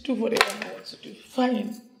 Just do whatever I want to do.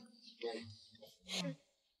 Fine.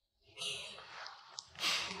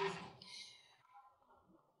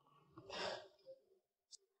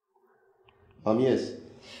 Yes.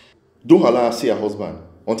 Don't allow her see her husband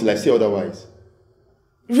until I say otherwise.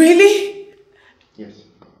 Really? Yes.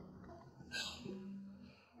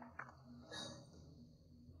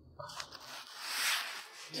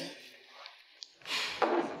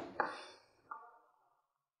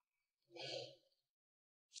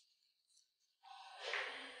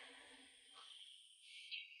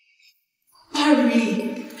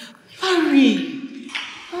 Hurry!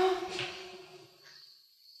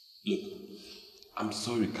 Look, I'm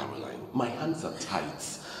sorry, Caroline. My hands are tied.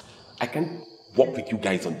 I can't work with you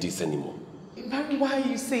guys on this anymore. Barry, why are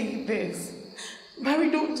you saying this? Barry,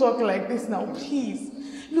 don't talk like this now, please.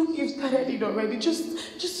 Look, you've started it already.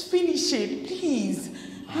 Just finish it, please.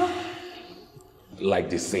 Huh? Like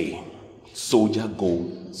they say, soldier go,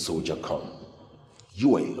 soldier come.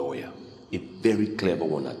 You are a lawyer, a very clever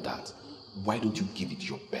one at that. Why don't you give it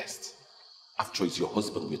your best? After all, it's your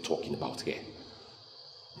husband we're talking about here.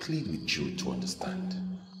 Plead with Jude to understand.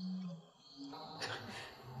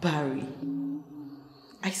 Barry,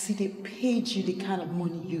 I see they paid you the kind of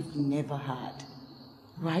money you've never had,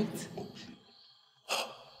 right?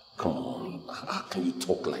 Come on, how can you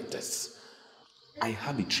talk like this? I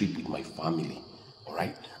have a trip with my family,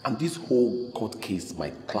 alright? And this whole court case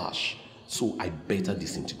might clash, so I better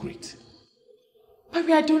disintegrate.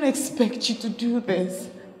 Barry, I don't expect you to do this.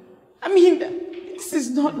 I mean, this is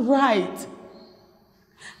not right.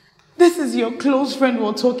 This is your close friend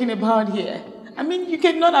we're talking about here. I mean, you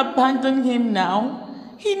cannot abandon him now.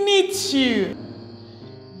 He needs you.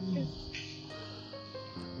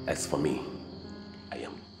 As for me, I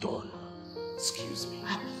am done. Excuse me.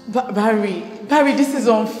 Barry, this is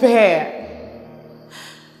unfair.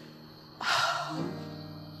 Oh,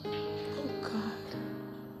 God.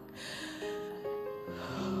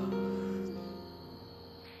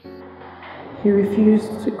 He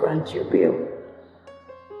refused to grant you bail.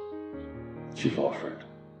 Chief Alfred.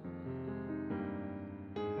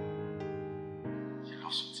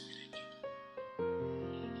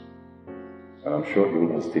 And I'm sure he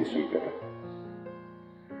will instate you better.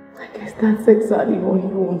 I guess that's exactly what he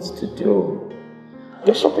wants to do.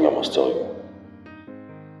 There's something I must tell you.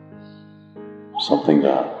 Something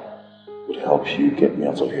that would help you get me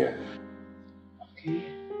out of here. Okay.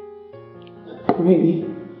 Really?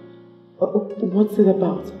 What's it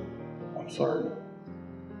about? I'm sorry.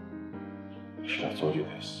 I should have told you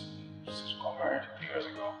this since we got married years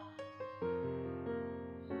ago.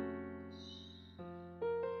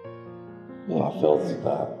 Well, I felt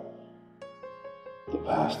that the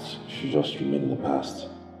past should just remain in the past.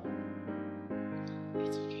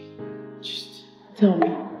 It's okay. Just tell me.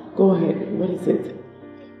 Go ahead. What is it?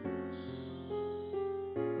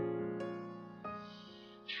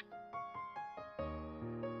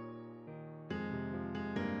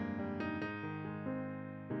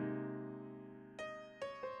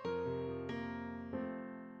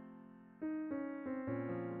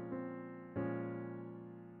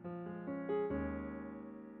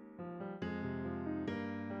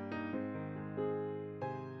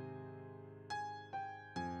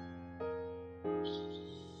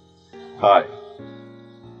 Hi.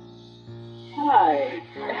 Hi.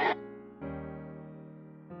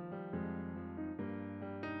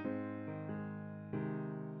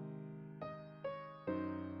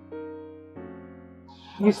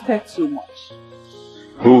 You stare too much.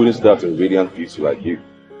 Who wouldn't start to radiant beauty like you?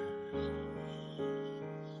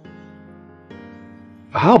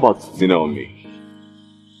 How about dinner on me?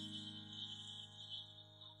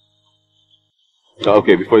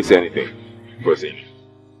 Okay, before you say anything,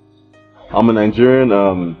 I'm a Nigerian.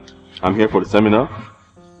 I'm here for the seminar.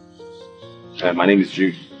 And my name is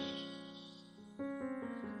Jude.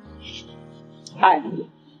 Hi.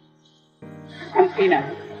 I'm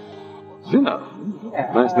Fina. Fina?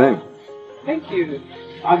 Yeah, Nice name. Thank you.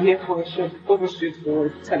 I'm here for a short photo shoot for a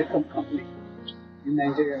telecom company in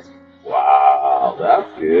Nigeria. Wow,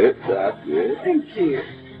 that's good. That's good. Thank you.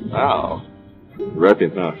 Wow.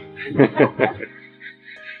 Repping, huh?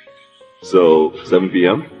 So, 7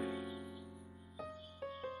 p.m.?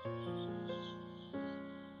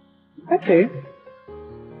 Okay.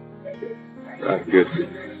 Alright, good.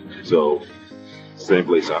 So, same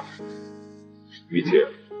place, huh? Meet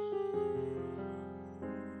here.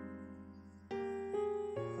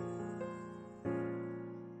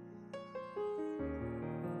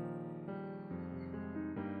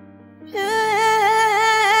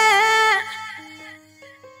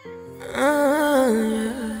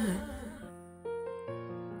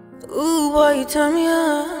 Ooh, boy, you turn me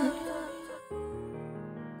on.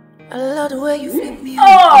 I love the way you flip me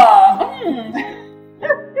on.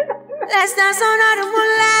 Let's dance on the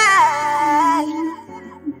moonlight.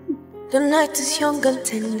 The night is young and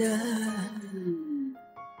tender.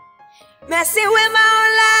 Messing with my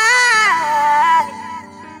own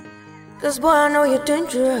life. 'Cause boy, I know you're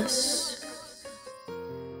dangerous.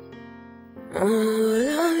 Oh,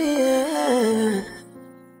 love me, yeah.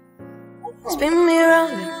 Spin me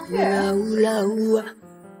round like hula hula hula.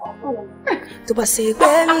 To passe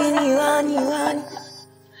baby, ni wani.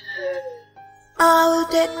 I will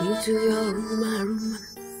take you to your room.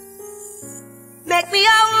 Make me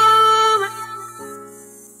your woman.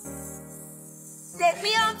 Take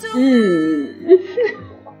me out to.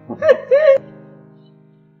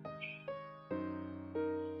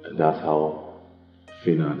 And that's how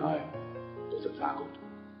Fina and I was tackled.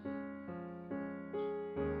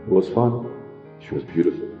 It was fun. She was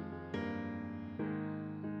beautiful.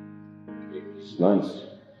 It's nice.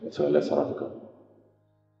 It's her less South Africa.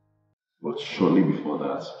 But shortly before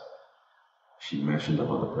that, she mentioned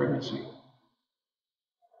about the pregnancy.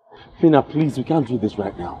 Fina, please, we can't do this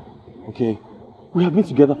right now. Okay? We have been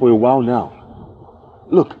together for a while now.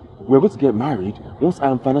 Look, we're going to get married once I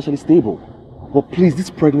am financially stable. But please, this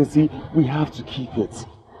pregnancy, we have to keep it.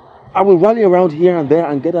 I will rally around here and there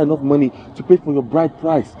and get enough money to pay for your bride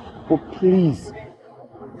price. But please,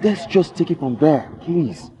 let's just take it from there,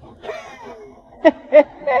 please.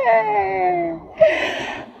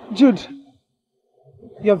 Jude,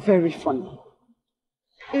 you're very funny.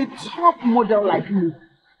 A top model like me,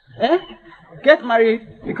 get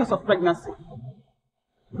married because of pregnancy.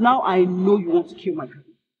 Now I know you want to kill my career.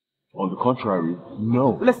 On the contrary,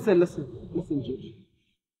 no. Listen, Jude.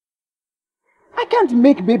 I can't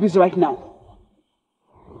make babies right now.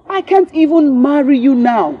 I can't even marry you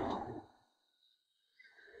now.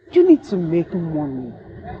 You need to make money.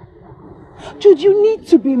 Jude, you need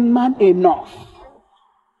to be man enough.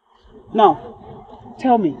 Now,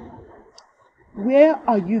 tell me, where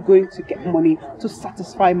are you going to get money to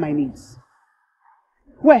satisfy my needs?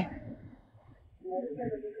 Where?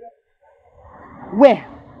 Where?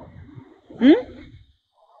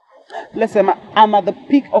 Listen, I'm at the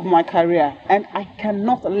peak of my career and I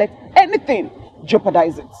cannot let anything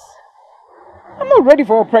jeopardize it. I'm not ready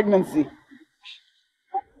for a pregnancy.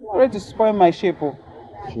 I'm not ready to spoil my shape.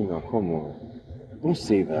 Fina, come on. Don't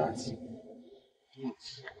say that.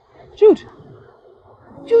 Jude,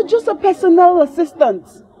 you're just a personal assistant.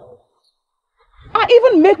 I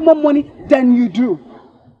even make more money than you do.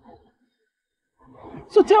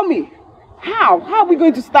 So tell me, how? How are we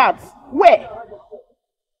going to start? Where?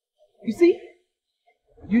 You see,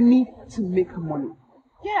 you need to make money.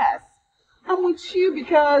 Yes, I'm with you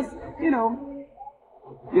because,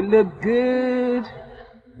 you look good.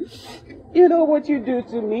 You know what you do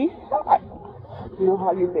to me. You know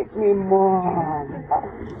how you make me more.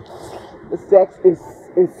 The sex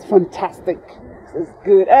is fantastic. It's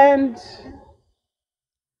good. And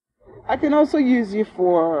I can also use you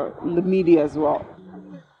for the media as well.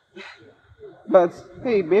 But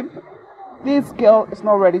hey, babe, this girl is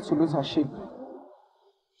not ready to lose her shape.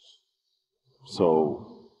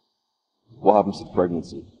 So, what happens to the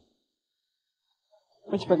pregnancy?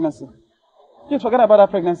 Which pregnancy? You forget about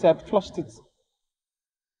that pregnancy. I flushed it.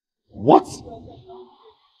 What?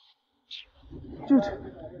 Jude,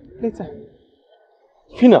 later.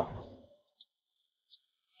 Fina!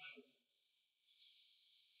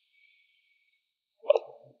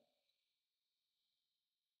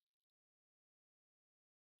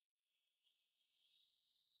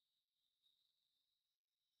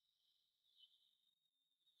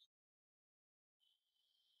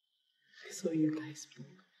 So you guys spoke.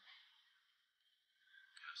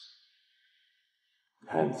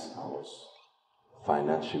 Hence, I was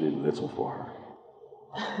financially little for her.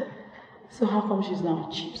 So how come she's now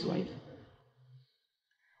Chief's wife?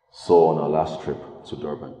 So on our last trip to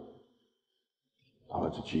Durban, I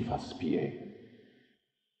went to Chief as his PA.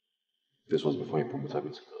 This was before he promoted me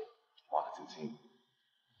to the marketing team,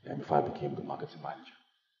 and before I became the marketing manager.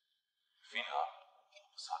 Fina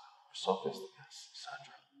surfaced as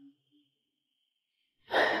Sandra.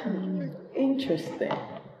 Interesting.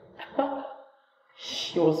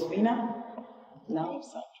 She was Fina, now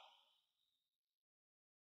Sandra.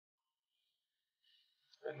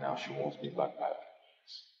 And now she wants me back by all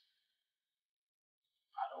means.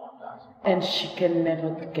 I don't want that. And she can never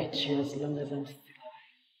get you as long as I'm still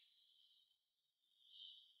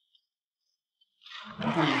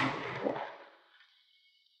alive.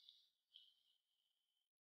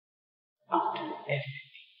 I'll do anything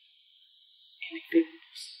to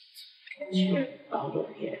get you out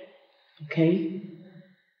of here. Okay?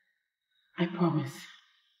 I promise.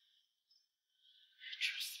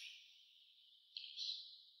 Trust me.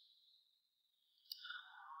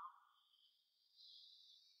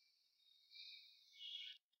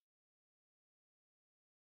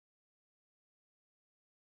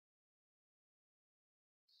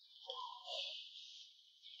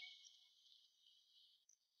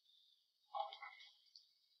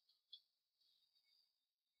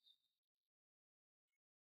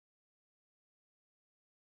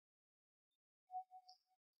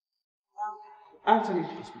 Anthony,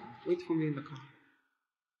 wait for me in the car.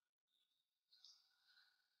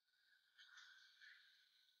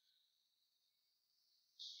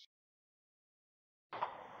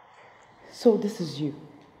 So this is you.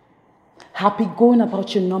 Happy going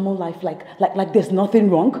about your normal life like there's nothing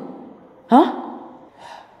wrong? Huh?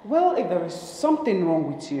 Well, if there is something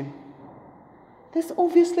wrong with you, there's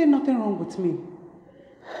obviously nothing wrong with me.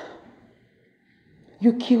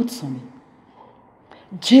 You killed Sonny.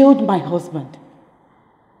 Jailed my husband.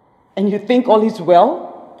 And you think all is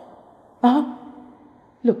well? Huh?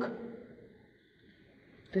 Look.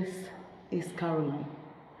 This is Caroline.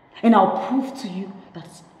 And I'll prove to you that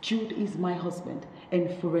Jude is my husband and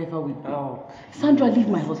forever will be. Oh. Sandra, leave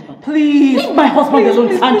my husband. Please. Leave my husband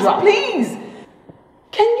alone, Sandra. Please.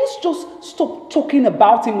 Can you just stop talking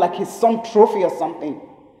about him like he's some trophy or something?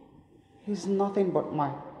 He's nothing but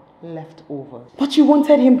my leftovers. But you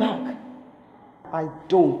wanted him back. I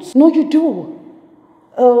don't. No, you do.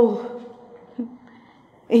 Oh.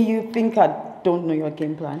 You think I don't know your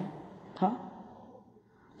game plan? Huh?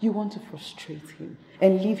 You want to frustrate him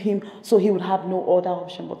and leave him so he would have no other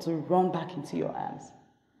option but to run back into your arms.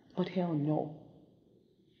 But hell no.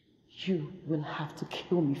 You will have to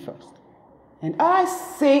kill me first. And I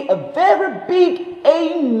say a very big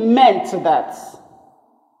amen to that.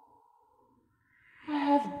 I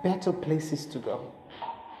have better places to go.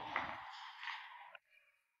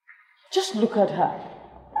 Just look at her.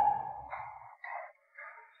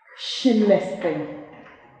 Shameless thing.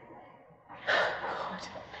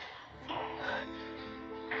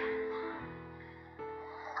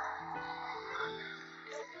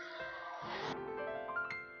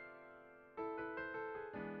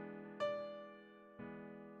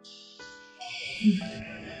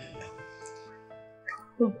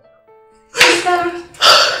 Sister!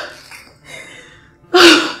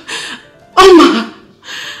 Oma!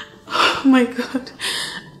 Oh my God.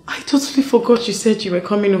 I totally forgot you said you were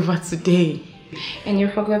coming over today. And you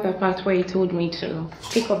forgot the part where you told me to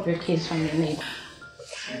pick up your keys from your neighbor.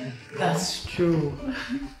 That's true.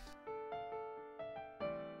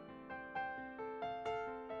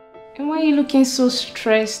 And why are you looking so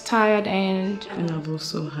stressed, tired, and I've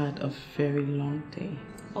also had a very long day.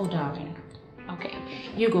 Oh, darling. Okay,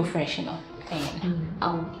 you go freshen up and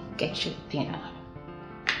I'll get you dinner.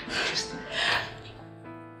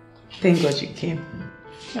 Thank God you came.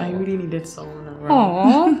 I really needed someone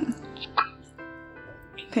around. Aww.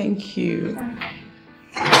 Thank you.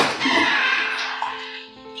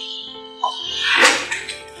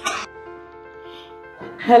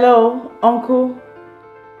 Hello, Uncle.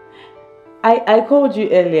 I called you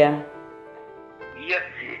earlier. Yes,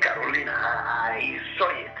 Carolina, I saw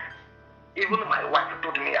it. Even my wife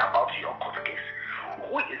told me about your court case.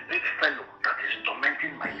 Who is this fellow that is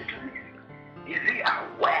tormenting my little niece? Is he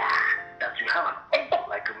aware that you have an uncle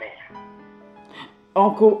like me?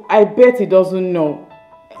 Uncle, I bet he doesn't know.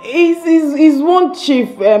 He's one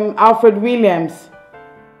Chief Alfred Williams.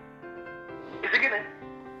 Is he getting?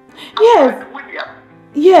 Yes. Alfred Williams?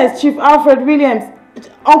 Yes, Chief Alfred Williams.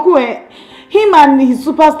 Uncle, him and his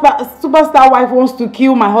superstar wife wants to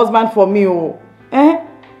kill my husband for me.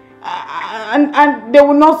 and they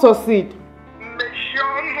will not succeed.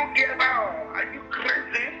 Are you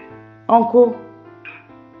crazy? Uncle.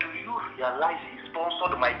 Do you realize he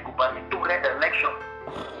sponsored my gubernatorial election?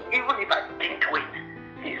 Even if I didn't win,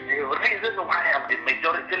 he's the reason why I'm the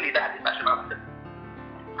majority leader at the National Assembly.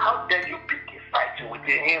 How dare you pick a fight with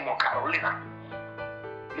him or Carolina?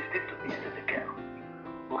 Listen to this, little girl.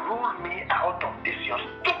 Rule me out of this your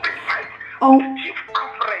stupid fight with Chief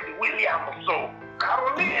Alfred William so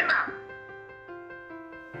Carolina.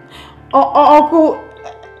 Uncle.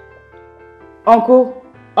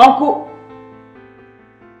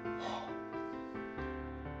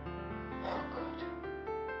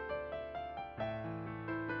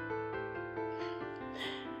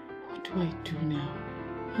 What do I do now?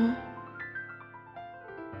 Huh?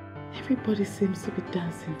 Everybody seems to be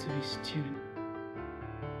dancing to his tune.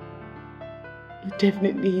 I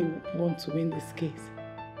definitely want to win this case.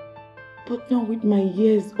 But not with my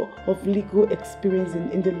years of legal experience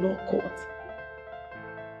in the law court.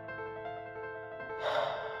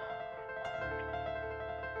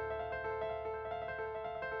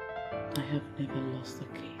 I have never lost a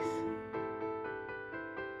case.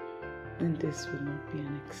 And this will not be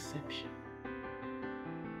an exception.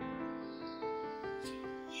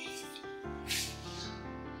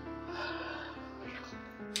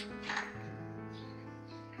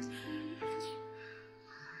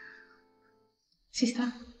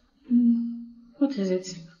 Sister, what is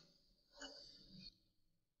it?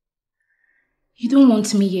 You don't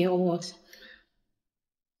want me here or what?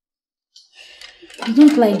 You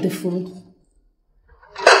don't like the food?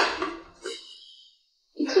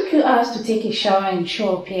 It took you hours to take a shower and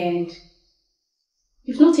show up here and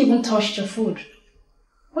you've not even touched your food.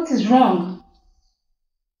 What is wrong?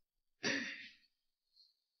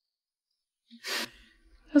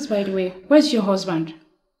 Just by the way, where's your husband?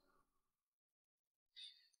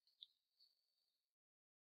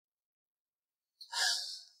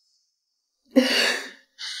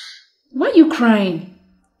 Why are you crying?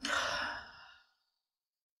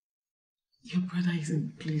 Your brother is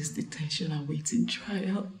in police detention awaiting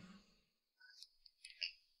trial.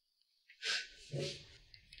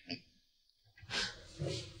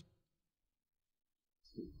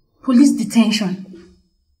 Police detention?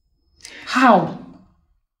 How?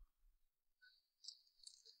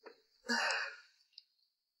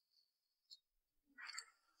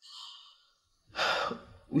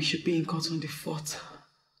 We should be in court on the 4th.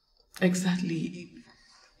 Exactly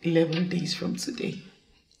 11 days from today.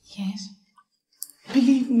 Yes.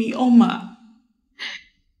 Believe me, Oma.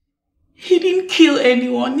 He didn't kill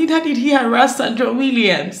anyone, neither did he harass Sandra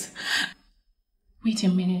Williams. Wait a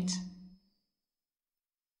minute.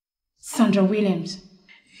 Sandra Williams?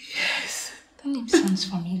 Yes. That name sounds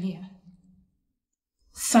familiar.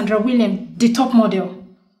 Sandra Williams, the top model?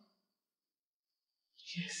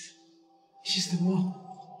 Yes. She's the one.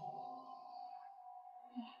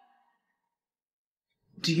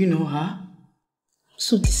 Do you know her?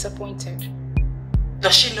 So disappointed.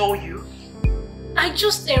 Does she know you? I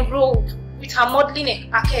just enrolled with her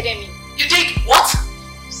modeling academy. You did what?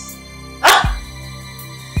 Huh?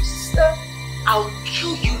 Sister, I'll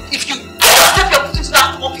kill you if you ever step your foot into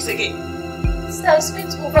that office again. Sister, I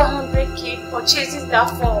spent over 100k purchasing that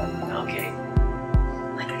form. Okay.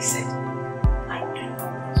 Like I said, I do not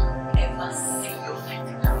want to ever see your feet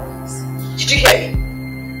in that office. Did you hear me?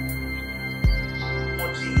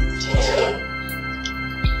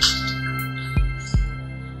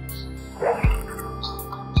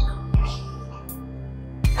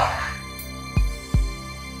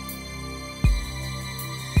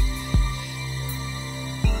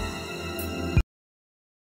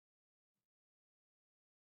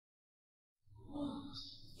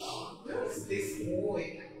 This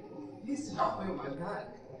boy. He's halfway on my dad.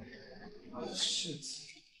 Oh shit.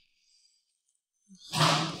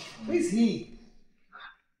 Where's he?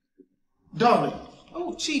 Darling.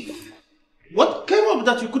 Oh, Chief. What came up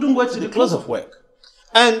that you couldn't wait till the close of work?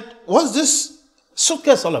 And what's this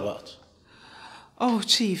suitcase all about? Oh,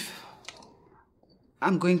 Chief.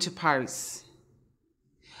 I'm going to Paris.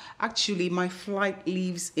 Actually, my flight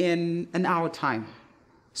leaves in an hour time.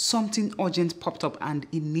 Something urgent popped up and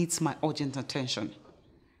it needs my urgent attention.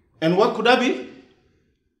 And what could that be?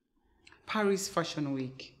 Paris Fashion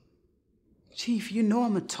Week. Chief, you know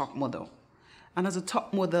I'm a top model. And as a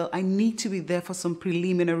top model, I need to be there for some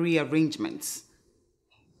preliminary arrangements.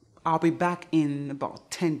 I'll be back in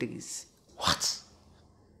about 10 days. What?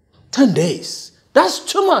 10 days? That's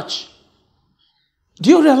too much.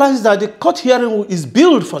 Do you realize that the court hearing is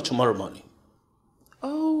billed for tomorrow morning?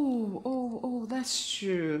 Oh, that's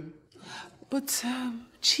true. But,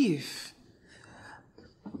 Chief,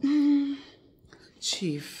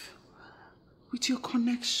 Chief, with your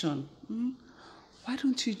connection, why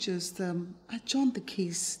don't you just adjourn the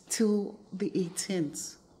case till the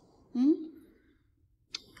 18th?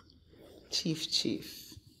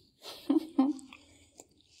 Chief.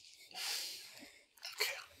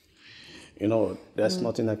 You know, there's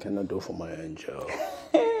nothing I cannot do for my angel.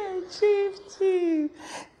 Chief.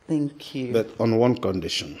 Thank you. But on one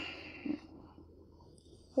condition.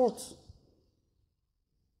 What?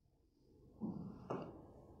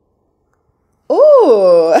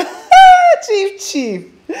 Oh, Chief.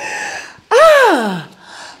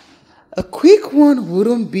 A quick one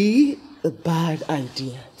wouldn't be a bad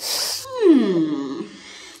idea. Chief,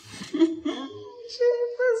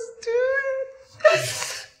 let's do it.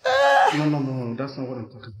 No, that's not what I'm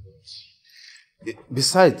talking about.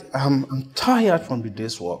 Besides, I'm tired from the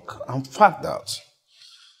day's work. I'm fagged out.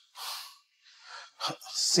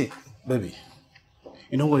 See, baby,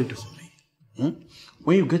 you know what you do for me?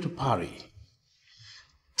 When you get to Paris,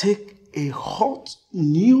 take a hot,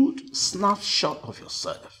 nude snapshot of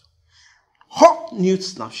yourself. Hot, nude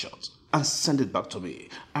snapshot. And send it back to me.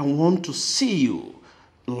 I want to see you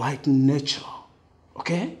like nature.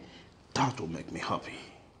 Okay? That will make me happy.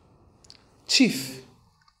 Chief,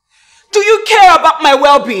 do you care about my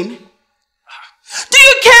well-being? Do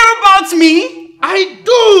you care about me? I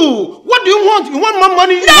do! What do you want? You want my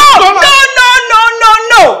money? No!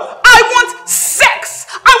 I want sex!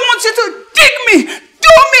 I want you to dig me! Do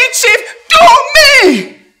me, Chief! Do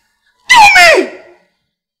me!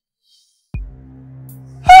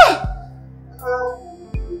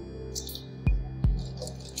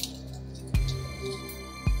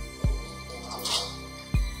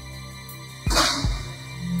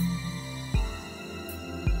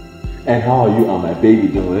 And how are you and my baby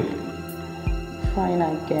doing? Fine,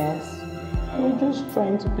 I guess. We're just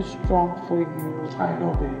trying to be strong for you. I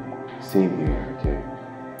know, baby. Same here, okay?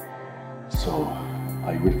 So,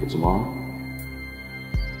 are you ready for tomorrow?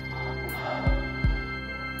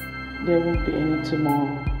 There won't be any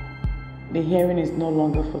tomorrow. The hearing is no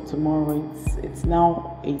longer for tomorrow. It's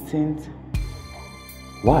now 18th.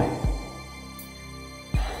 Why?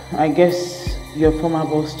 I guess your former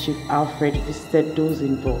boss, Chief Alfred, visited those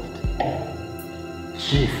involved.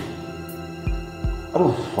 Chief?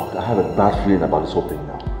 Oh fuck, I have a bad feeling about this whole thing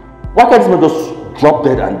now. Why can't this man just drop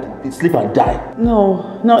dead and sleep and die?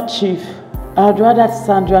 No, not Chief. I'd rather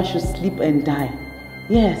Sandra should sleep and die.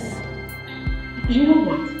 Yes. You know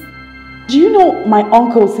what? Do you know my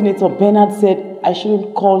uncle, Senator Bernard, said I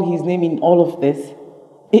shouldn't call his name in all of this?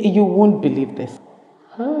 You won't believe this.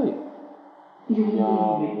 Hey.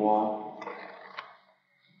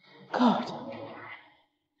 God.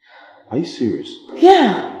 Are you serious?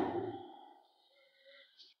 Yeah.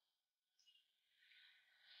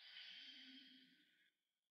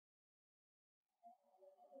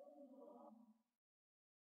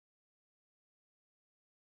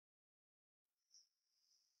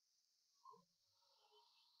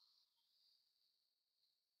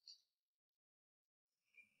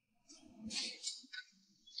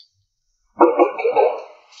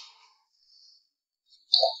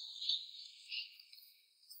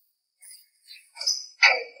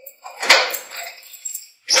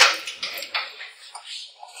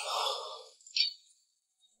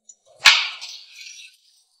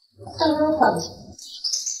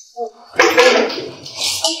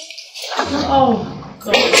 Oh,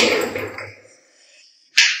 God.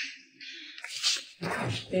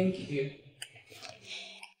 Thank you.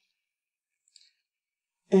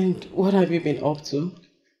 And what have you been up to?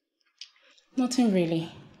 Nothing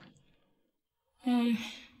really. Can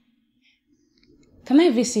I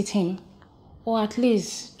visit him? Or at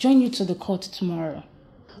least join you to the court tomorrow?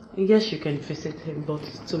 Yes, you can visit him, but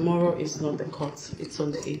tomorrow is not the court. It's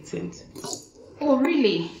on the 18th. Oh,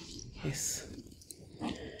 really? Yes.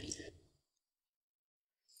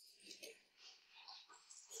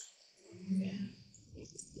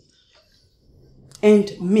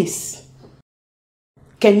 And miss,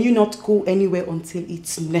 can you not go anywhere until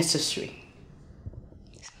it's necessary?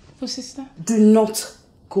 Oh, sister? Do not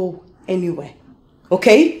go anywhere,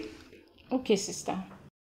 okay? Okay, sister.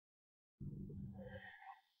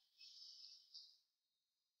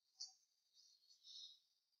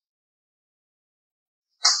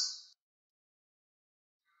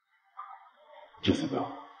 Jezebel,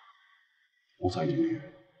 what are you doing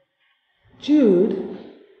here? Jude,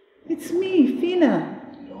 it's me, Fina.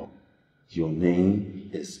 No, your name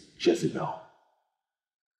is Jezebel.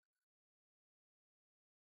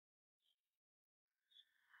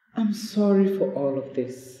 I'm sorry for all of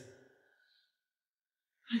this.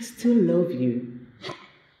 I still love you.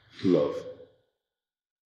 Love.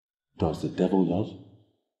 does the devil love?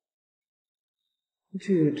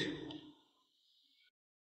 Jude,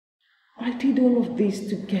 I did all of this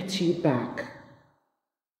to get you back.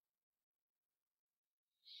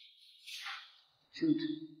 Jude,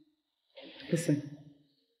 listen.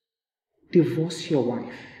 Divorce your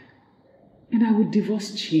wife, and I will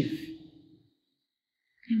divorce Chief.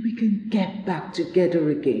 And we can get back together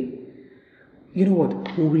again. You know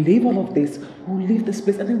what? We'll leave all of this, we'll leave this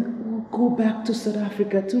place, and then we'll go back to South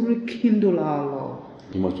Africa to rekindle our love.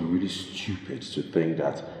 You must be really stupid to think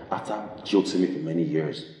that after jilting me for many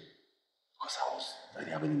years, because I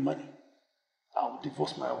didn't have any money, I would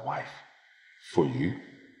divorce my wife for you.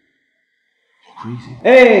 You're crazy.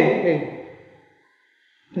 Hey!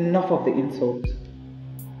 Enough of the insult.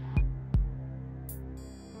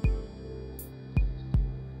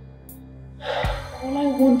 All I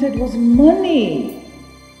wanted was money.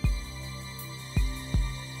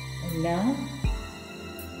 And now,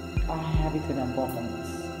 I have it in abundance.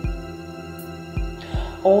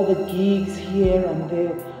 All the gigs here and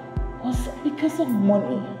there was because of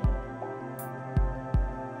money.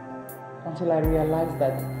 Until I realized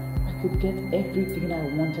that I could get everything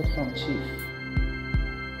I wanted from Chief.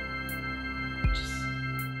 Just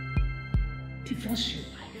divorce your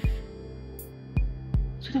wife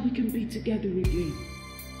so that we can be together again.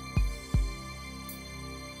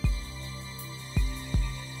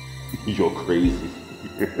 You're crazy.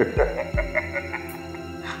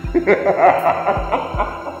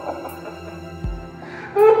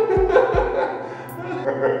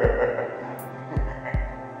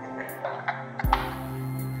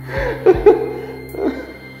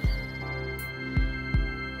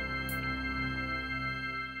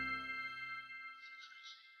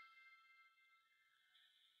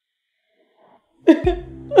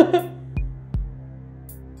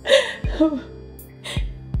 Oh,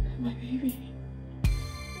 my baby.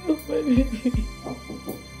 Oh, my baby.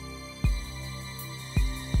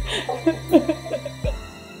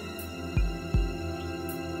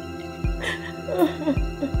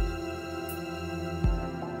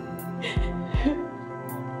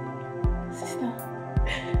 Sister,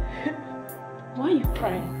 why are you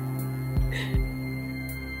crying?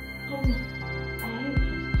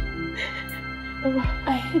 I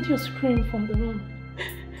heard your scream from the room.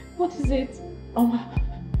 What is it?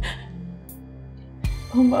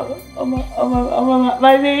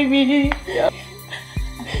 My baby.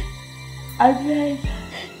 I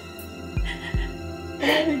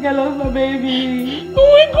think I lost my baby. Oh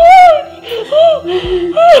my God!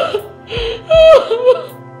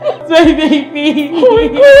 My baby. Oh my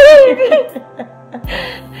God!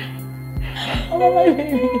 Oh my baby. Oh my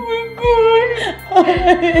God!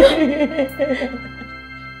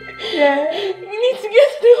 Yeah. We need to get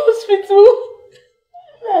to the hospital.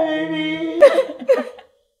 My baby.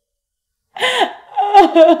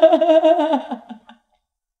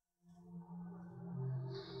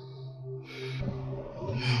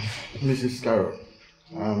 Mrs. Carroll,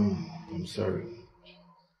 I'm sorry.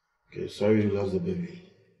 Okay, sorry you lost the baby.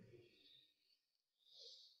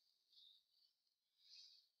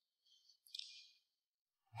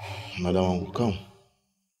 Madam will come.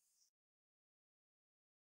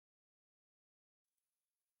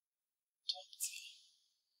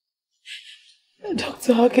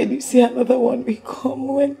 Doctor, how can you see another one will come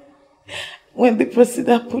when the person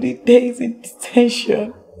that put it there is in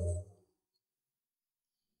detention?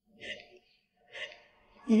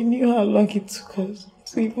 You knew how long it took us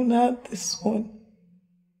to even have this one.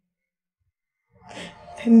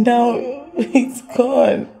 And now it's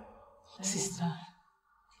gone. Sister,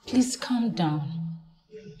 please calm down.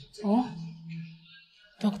 Oh,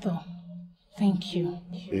 doctor, thank you.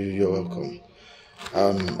 You're welcome.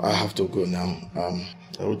 I have to go now.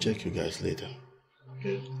 I will check you guys later.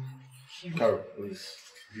 Okay? Carol, please.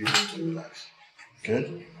 You need to relax.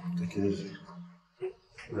 Okay? Take it easy.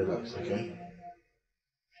 Relax, okay?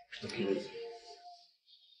 Take it easy.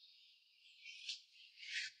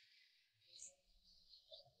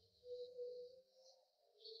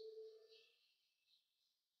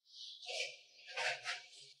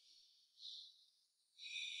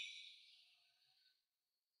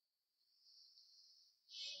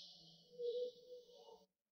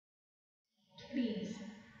 Please,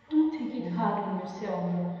 don't take it hard on yourself.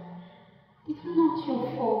 It's not your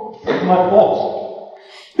fault. It's my fault.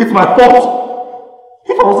 It's my fault.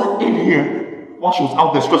 If I wasn't in here while she was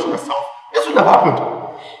out there stressing herself, this would have happened.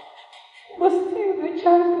 But still, the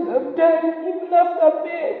child could have died even after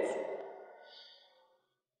birth.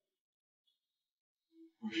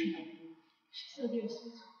 She's at the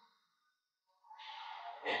hospital.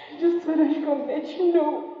 I just thought I should come let you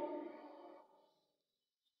know.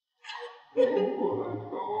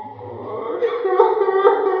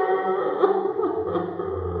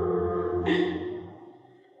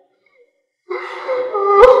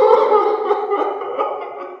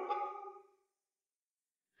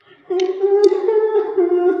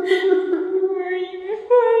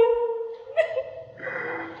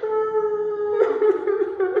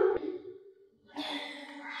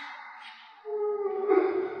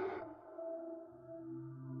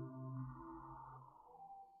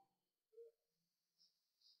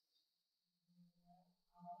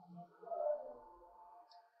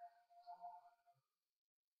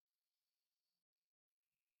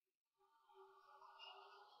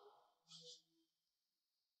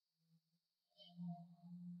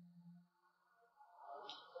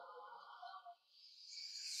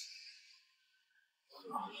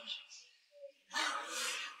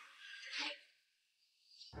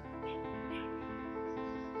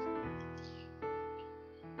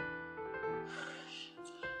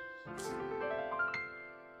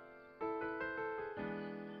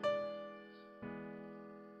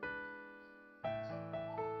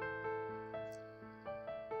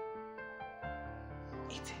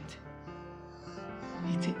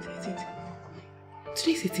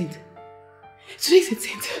 Today's 18th. Today's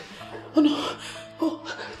 18th. Oh no. Oh,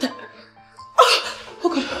 oh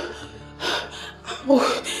God.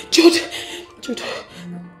 Oh, Jude. Jude.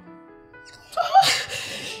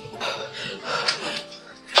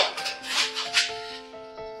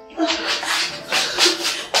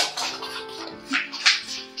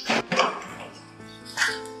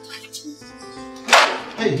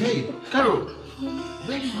 Hey, Carol.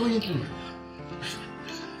 Where are you going to?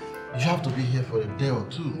 You have to be here for a day or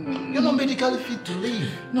two. You're not medically fit to leave.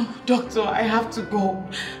 No, doctor, I have to go.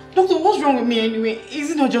 Doctor, what's wrong with me anyway?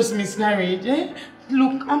 Is it not just miscarriage, eh?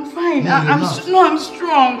 Look, I'm fine. No, I'm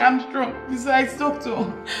strong. I'm strong. Besides, doctor,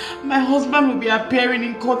 my husband will be appearing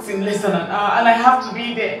in court in less than an hour and I have to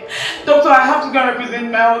be there. Doctor, I have to go and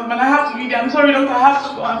represent my husband. I have to be there. I'm sorry, doctor, I have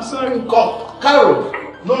to go. I'm sorry. Go. Carol!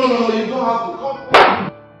 No, you don't have to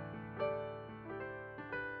come.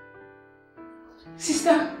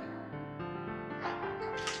 Sister.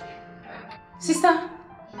 Sister.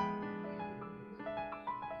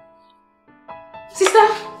 Sister.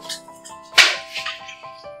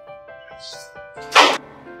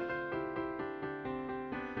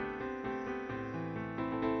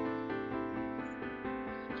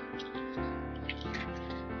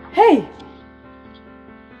 Hey.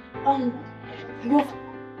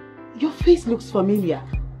 Your face looks familiar.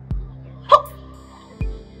 How?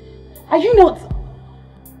 Are you not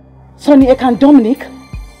Sonny Ekan Dominic?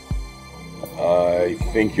 I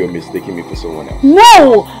think you're mistaking me for someone else.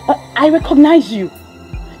 No! I recognize you.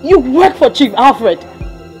 You work for Chief Alfred.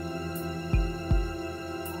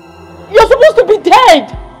 You're supposed to be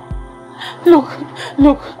dead!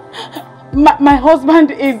 Look. My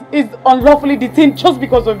husband is unlawfully detained just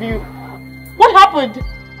because of you. What happened?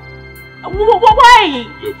 Why?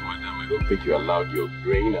 Look, madam, I don't think you allowed your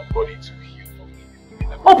brain and body to heal from me.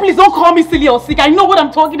 Oh, please don't call me silly or sick. I know what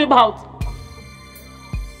I'm talking about.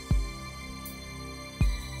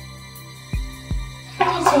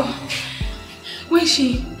 So, where is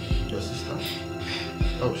she? Your sister.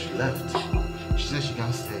 Oh, she left. She said she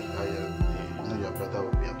can't stay. I know your brother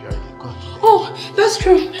will be appearing in court. Oh, that's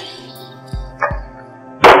true.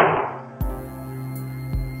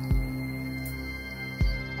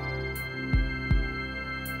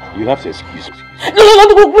 You have to excuse me. No,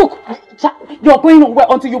 look. You're going nowhere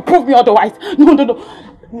until you prove me otherwise. No.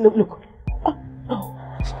 Look.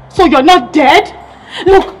 So you're not dead?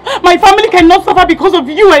 Look, my family cannot suffer because of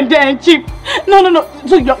you and Chief. No.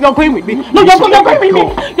 So you're going with me. No, you're going with me.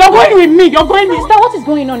 You're going with me. You're going with me. Sister, what is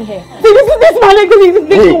going on here? See, this man.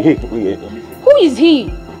 Hey. Who is he?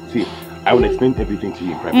 See, I will explain everything to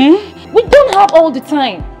you in private. We don't have all the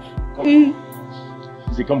time.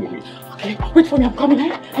 See, come with me. Okay, wait for me. I'm coming.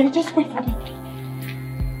 Can you just wait for me?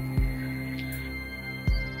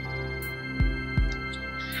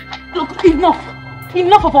 Look,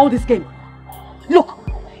 enough of all this game. Look,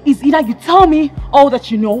 it's either you tell me all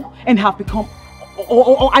that you know and have become,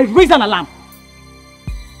 or I raise an alarm.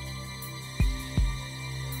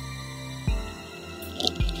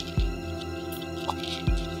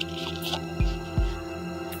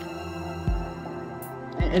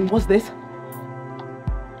 And what's this?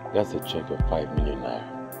 That's a check of 5 million naira.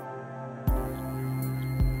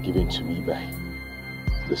 Given to me by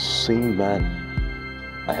the same man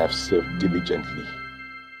I have served diligently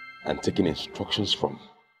and taken instructions from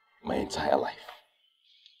my entire life.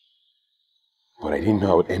 But I didn't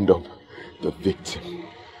know I would end up the victim.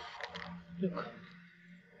 Look,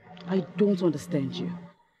 I don't understand you.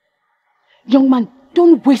 Young man,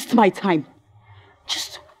 don't waste my time.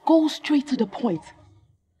 Just go straight to the point.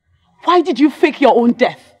 Why did you fake your own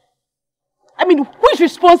death? I mean, who is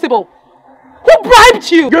responsible? Who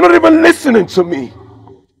bribed you? You're not even listening to me.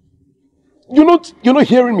 You're not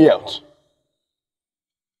hearing me out.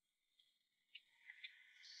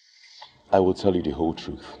 I will tell you the whole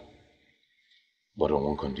truth. But on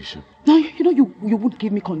one condition. No, you wouldn't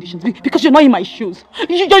give me conditions because you're not in my shoes.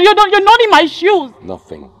 You're not in my shoes.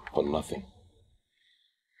 Nothing for nothing.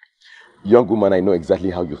 Young woman, I know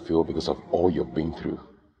exactly how you feel because of all you've been through.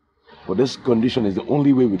 But this condition is the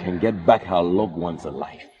only way we can get back our loved ones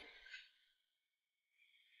alive.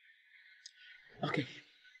 Okay.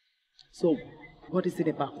 So, what is it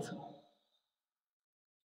about?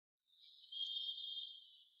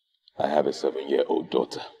 I have a 7-year-old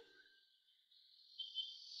daughter.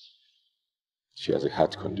 She has a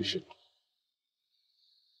heart condition.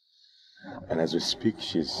 And as we speak,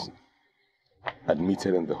 she's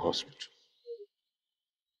admitted in the hospital.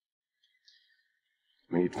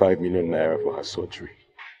 We need 5 million naira for her surgery.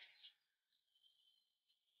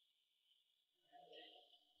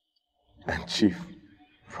 And Chief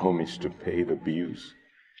promised to pay the bills.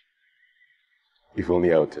 If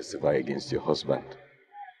only I would testify against your husband.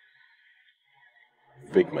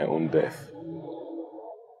 Fake my own death.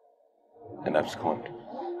 And abscond.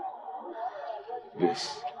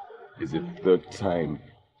 This is the 3rd time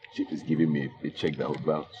Chief is giving me a check that will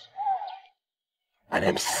bounce. And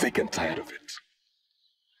I'm sick and tired of it.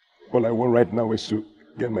 All I want right now is to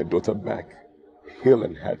get my daughter back, hale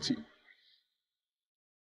and hearty.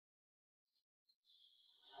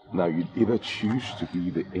 Now you'd either choose to be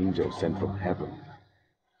the angel sent from heaven,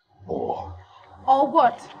 or... Or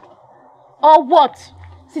what? Or what?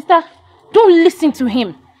 Sister, don't listen to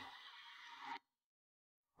him.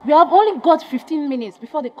 We have only got 15 minutes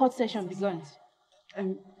before the court session begins.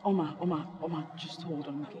 Oma, just hold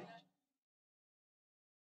on, okay?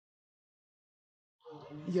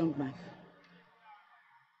 Young man,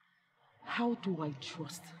 how do I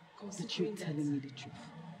trust that you're telling me the truth?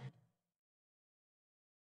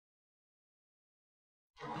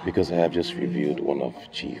 Because I have just revealed one of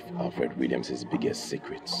Chief Alfred Williams' biggest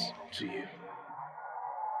secrets to you.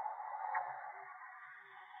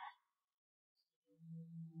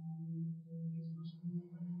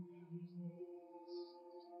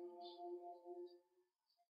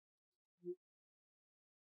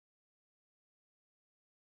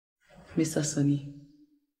 Mr. Sonny,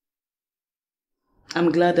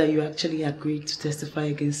 I'm glad that you actually agreed to testify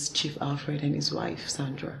against Chief Alfred and his wife,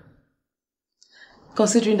 Sandra.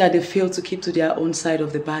 Considering that they failed to keep to their own side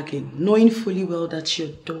of the bargain, knowing fully well that your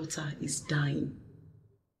daughter is dying.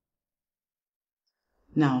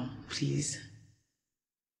 Now, please,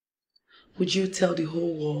 would you tell the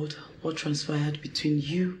whole world what transpired between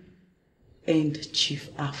you and Chief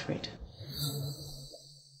Alfred?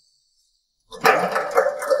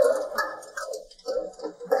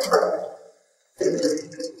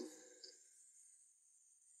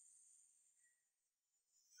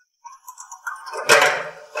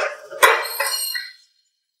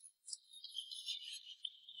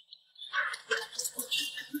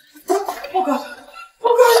 Oh God!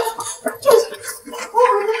 Oh God! Just...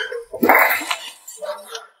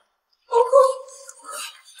 Oh God!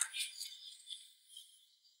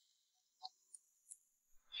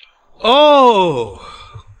 Oh,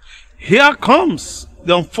 here comes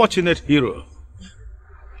the unfortunate hero.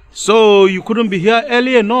 So you couldn't be here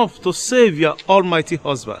early enough to save your almighty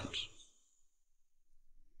husband.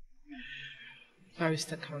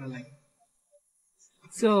 Barrister Caroline.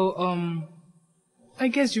 So, I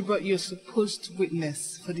guess you brought your supposed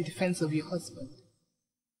witness for the defense of your husband.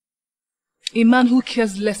 A man who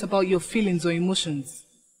cares less about your feelings or emotions.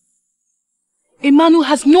 A man who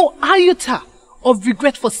has no iota of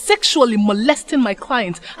regret for sexually molesting my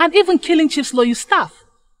client and even killing Chief's loyal staff.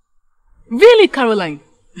 Really, Caroline?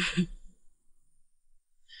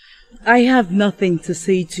 I have nothing to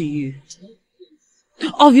say to you.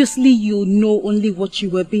 Obviously, you know only what you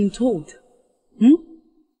were being told.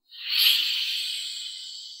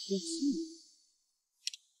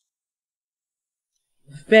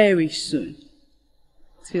 Very soon,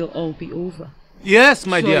 it will all be over. Yes,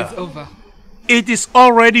 my dear. It's over. It is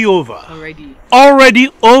already over. Already. Already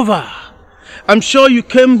over. I'm sure you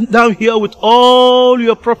came down here with all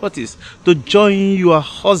your properties to join your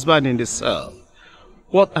husband in the cell.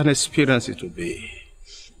 What an experience it will be.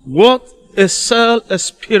 What a cell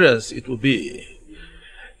experience it will be.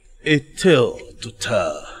 A tale to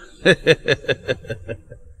tell.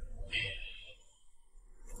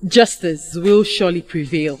 Justice will surely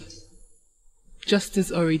prevail.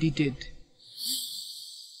 Justice already did.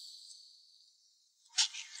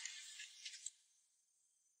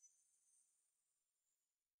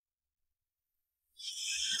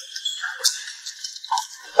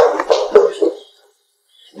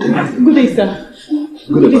 Good day, sir.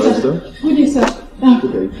 Good day, sir. Good day, sir.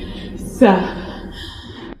 Good day. Sir,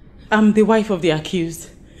 I'm the wife of the accused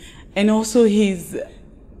and also his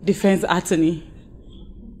defense attorney.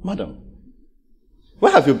 Madam,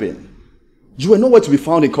 where have you been? You were nowhere to be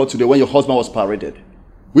found in court today when your husband was paraded.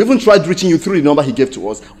 We even tried reaching you through the number he gave to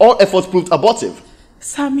us. All efforts proved abortive.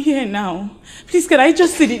 Sir, I'm here now. Please, can I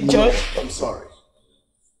just see the judge? I'm sorry.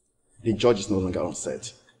 The judge is no longer on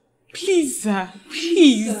set. Please, sir.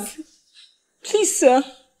 Please. Please, sir.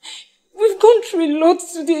 We've gone through a lot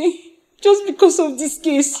today just because of this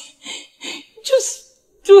case. Just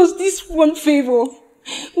Just this one favor.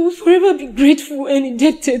 We'll forever be grateful and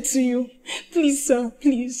indebted to you. Please, sir,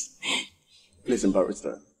 please. Listen,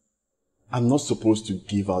 barrister. I'm not supposed to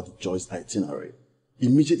give out Joy's itinerary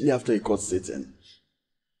immediately after a court sitting.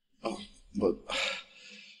 Oh, but...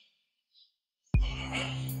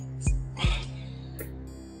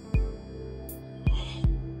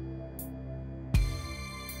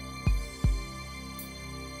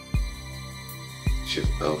 Chief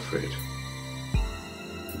Alfred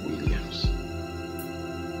Williams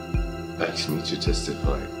asked me to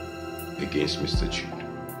testify against Mr. Jude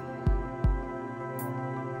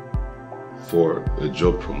for a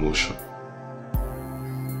job promotion.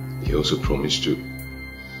 He also promised to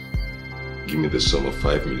give me the sum of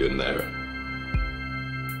 5 million naira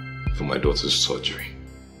for my daughter's surgery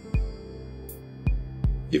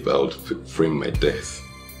if I would frame my death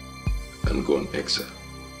and go on exile.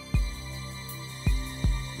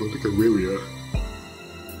 But look at where we are.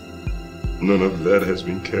 None of that has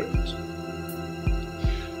been kept.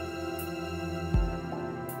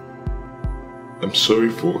 I'm sorry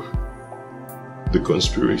for the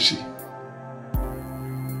conspiracy.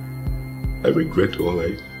 I regret all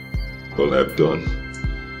I've done.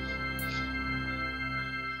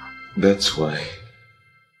 That's why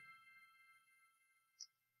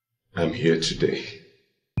I'm here today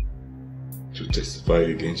to testify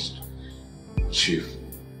against Chief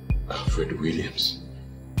Alfred Williams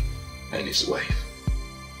and his wife.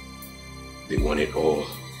 They want it all.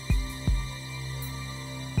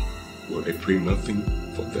 But I pray nothing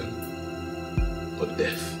for them but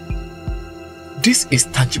death. This is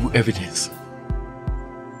tangible evidence.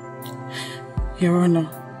 Your Honor,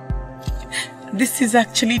 this is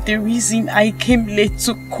actually the reason I came late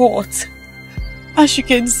to court. As you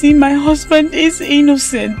can see, my husband is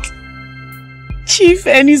innocent. Chief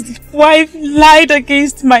and his wife lied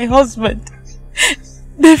against my husband.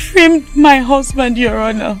 They framed my husband, Your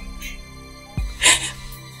Honor.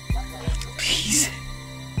 Please.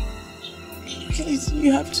 Please,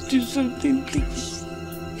 you have to do something, please.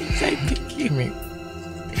 I beg you.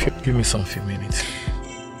 Give me some few minutes.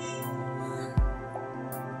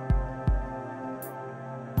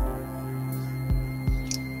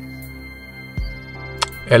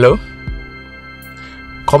 Hello?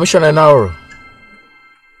 Commissioner Nauru.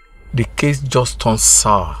 The case just turned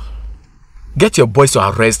sour. Get your boys to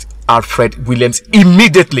arrest Alfred Williams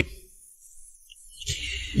immediately.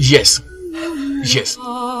 Yes. Yes.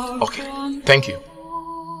 Okay. Thank you.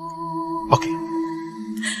 Okay.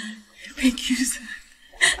 Thank you, sir.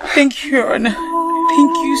 Thank you, Your Honor.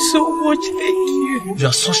 Thank you so much. Thank you. You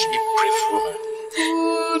are such a brave woman.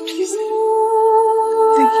 Please.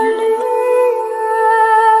 Thank you, Your Honor.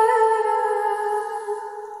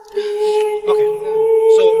 Okay.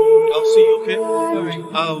 So, I'll see you, okay? Alright.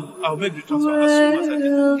 I'll make the transfer as soon as I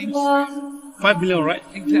get it. 5 million, right?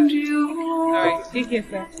 Exactly. Alright. Take care,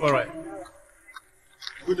 sir. Alright.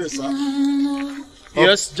 Good day, sir.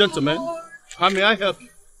 Yes, gentlemen. How may I help you?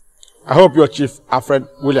 I hope you're Chief Alfred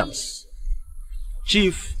Williams.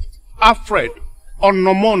 Chief Alfred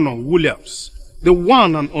Onomono Williams, the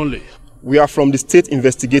one and only. We are from the State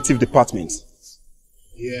Investigative Department.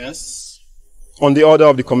 Yes. On the order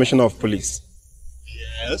of the Commissioner of Police.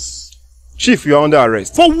 Yes. Chief, you are under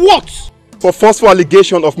arrest. For what? For forceful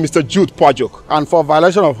allegation of Mr. Jude Pajok and for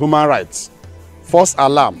violation of human rights, false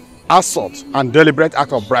alarm, assault, and deliberate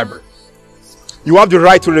act of bribery. You have the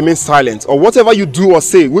right to remain silent, or whatever you do or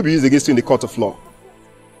say will be used against you in the court of law.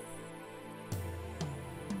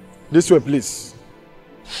 This way, please.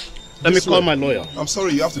 Let me call my lawyer. I'm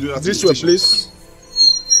sorry, you have to do that. This way, please.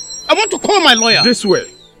 I want to call my lawyer. This way.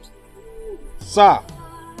 Sir,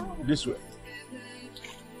 this way.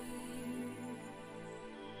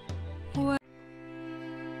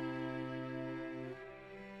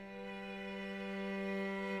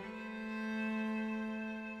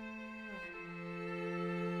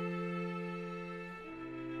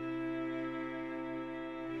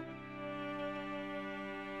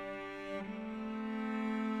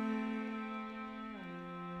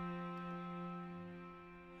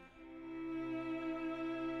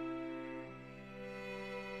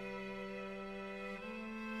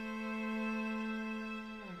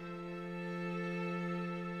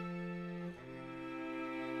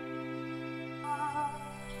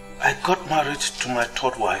 I got married to my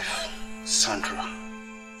third wife, Sandra,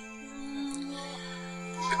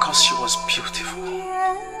 because she was beautiful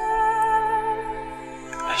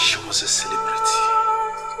and she was a celebrity.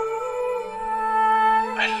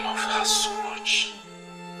 I love her so much.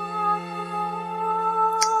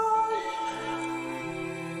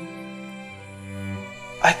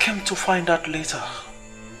 I came to find out later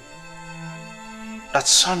that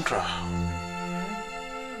Sandra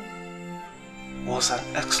was an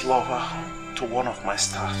ex-lover to one of my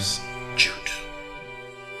staffs, Jude.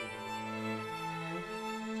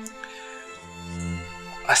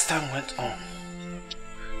 As time went on,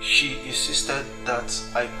 she insisted that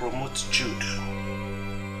I promote Jude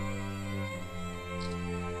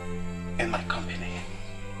in my company.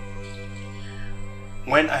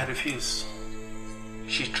 When I refused,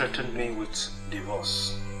 she threatened me with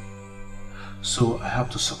divorce. So I have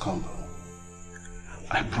to succumb.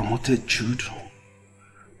 I promoted Jude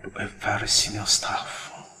to a very senior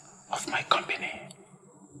staff of my company.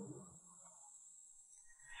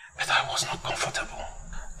 But I was not comfortable.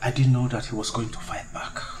 I didn't know that he was going to fight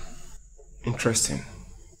back. Interesting.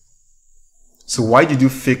 So why did you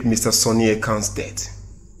fake Mr. Sonny Ekan's death?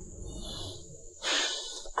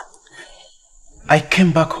 I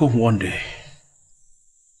came back home one day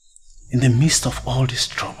in the midst of all these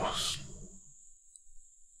troubles.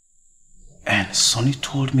 And Sonny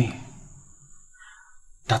told me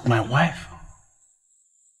that my wife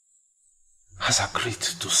has agreed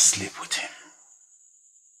to sleep with him.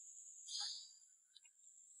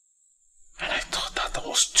 And I thought that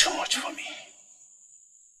was too much for me.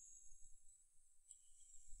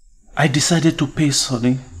 I decided to pay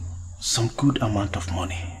Sonny some good amount of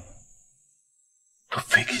money to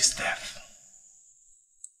fake his death.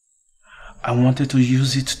 I wanted to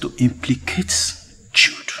use it to implicate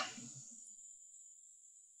Jude.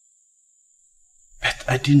 But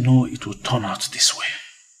I didn't know it would turn out this way.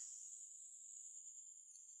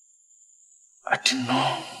 I didn't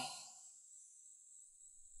know.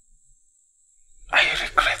 I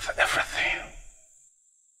regret everything.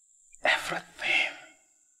 Everything.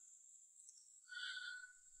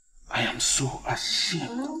 I am so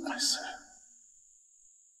ashamed of myself.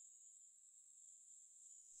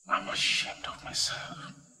 I'm ashamed of myself.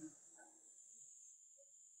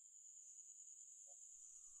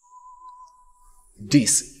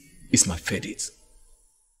 This is my verdict.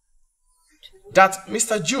 That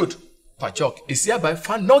Mr. Jude Pachok is hereby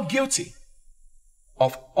found not guilty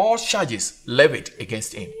of all charges levied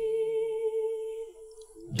against him.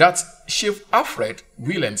 That Chief Alfred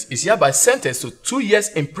Williams is hereby sentenced to 2 years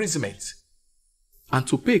imprisonment and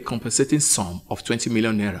to pay a compensating sum of 20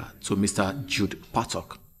 million naira to Mr. Jude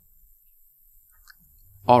Pachok.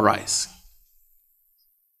 All rise.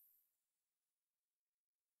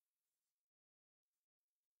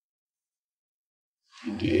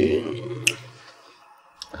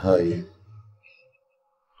 How are you?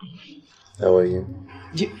 How are you?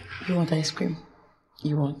 You want ice cream?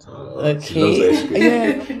 You want? She loves ice cream.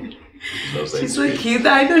 Yeah. She loves She's ice so cream. cute.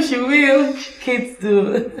 I know she will. Kids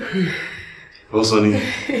do. Well, Sonny,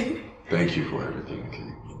 thank you for everything, okay?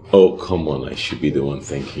 Oh, come on, I should be the one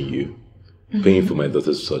thanking you. Paying for my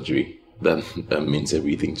daughter's surgery. That means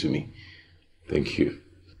everything to me. Thank you.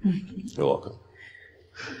 You're welcome.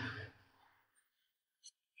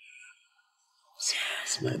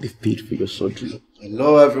 Smile, they paid for your surgery.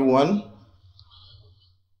 Hello, everyone.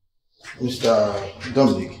 Mr.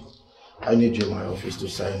 Dominic, I need you in my office to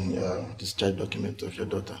sign discharge document of your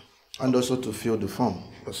daughter, and also to fill the form,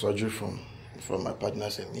 the surgery form, from my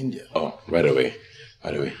partners in India. Oh, right away.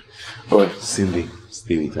 Right away. Alright, Cindy,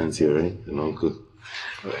 Stevie, thanks here, right? And Uncle.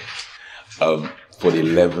 Alright. For the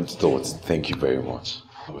 11th thought, thank you very much.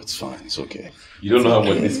 Oh, it's fine, it's okay. You don't know how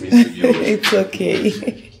much this means to you. It's okay.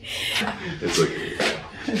 It's okay.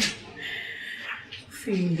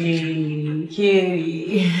 Cindy,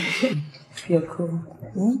 Jerry. You're cool.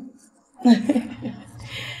 Hmm?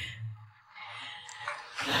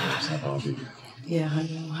 Yeah,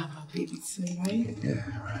 honey, we'll have a baby soon, right? Yeah,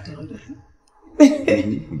 right.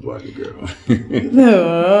 Boy, girl.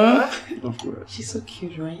 No. Of course. She's so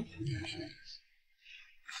cute, right? Yeah, she is.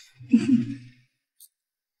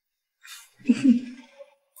 I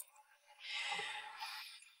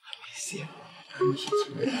miss you. I miss you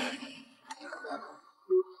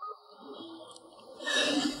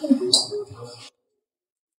too.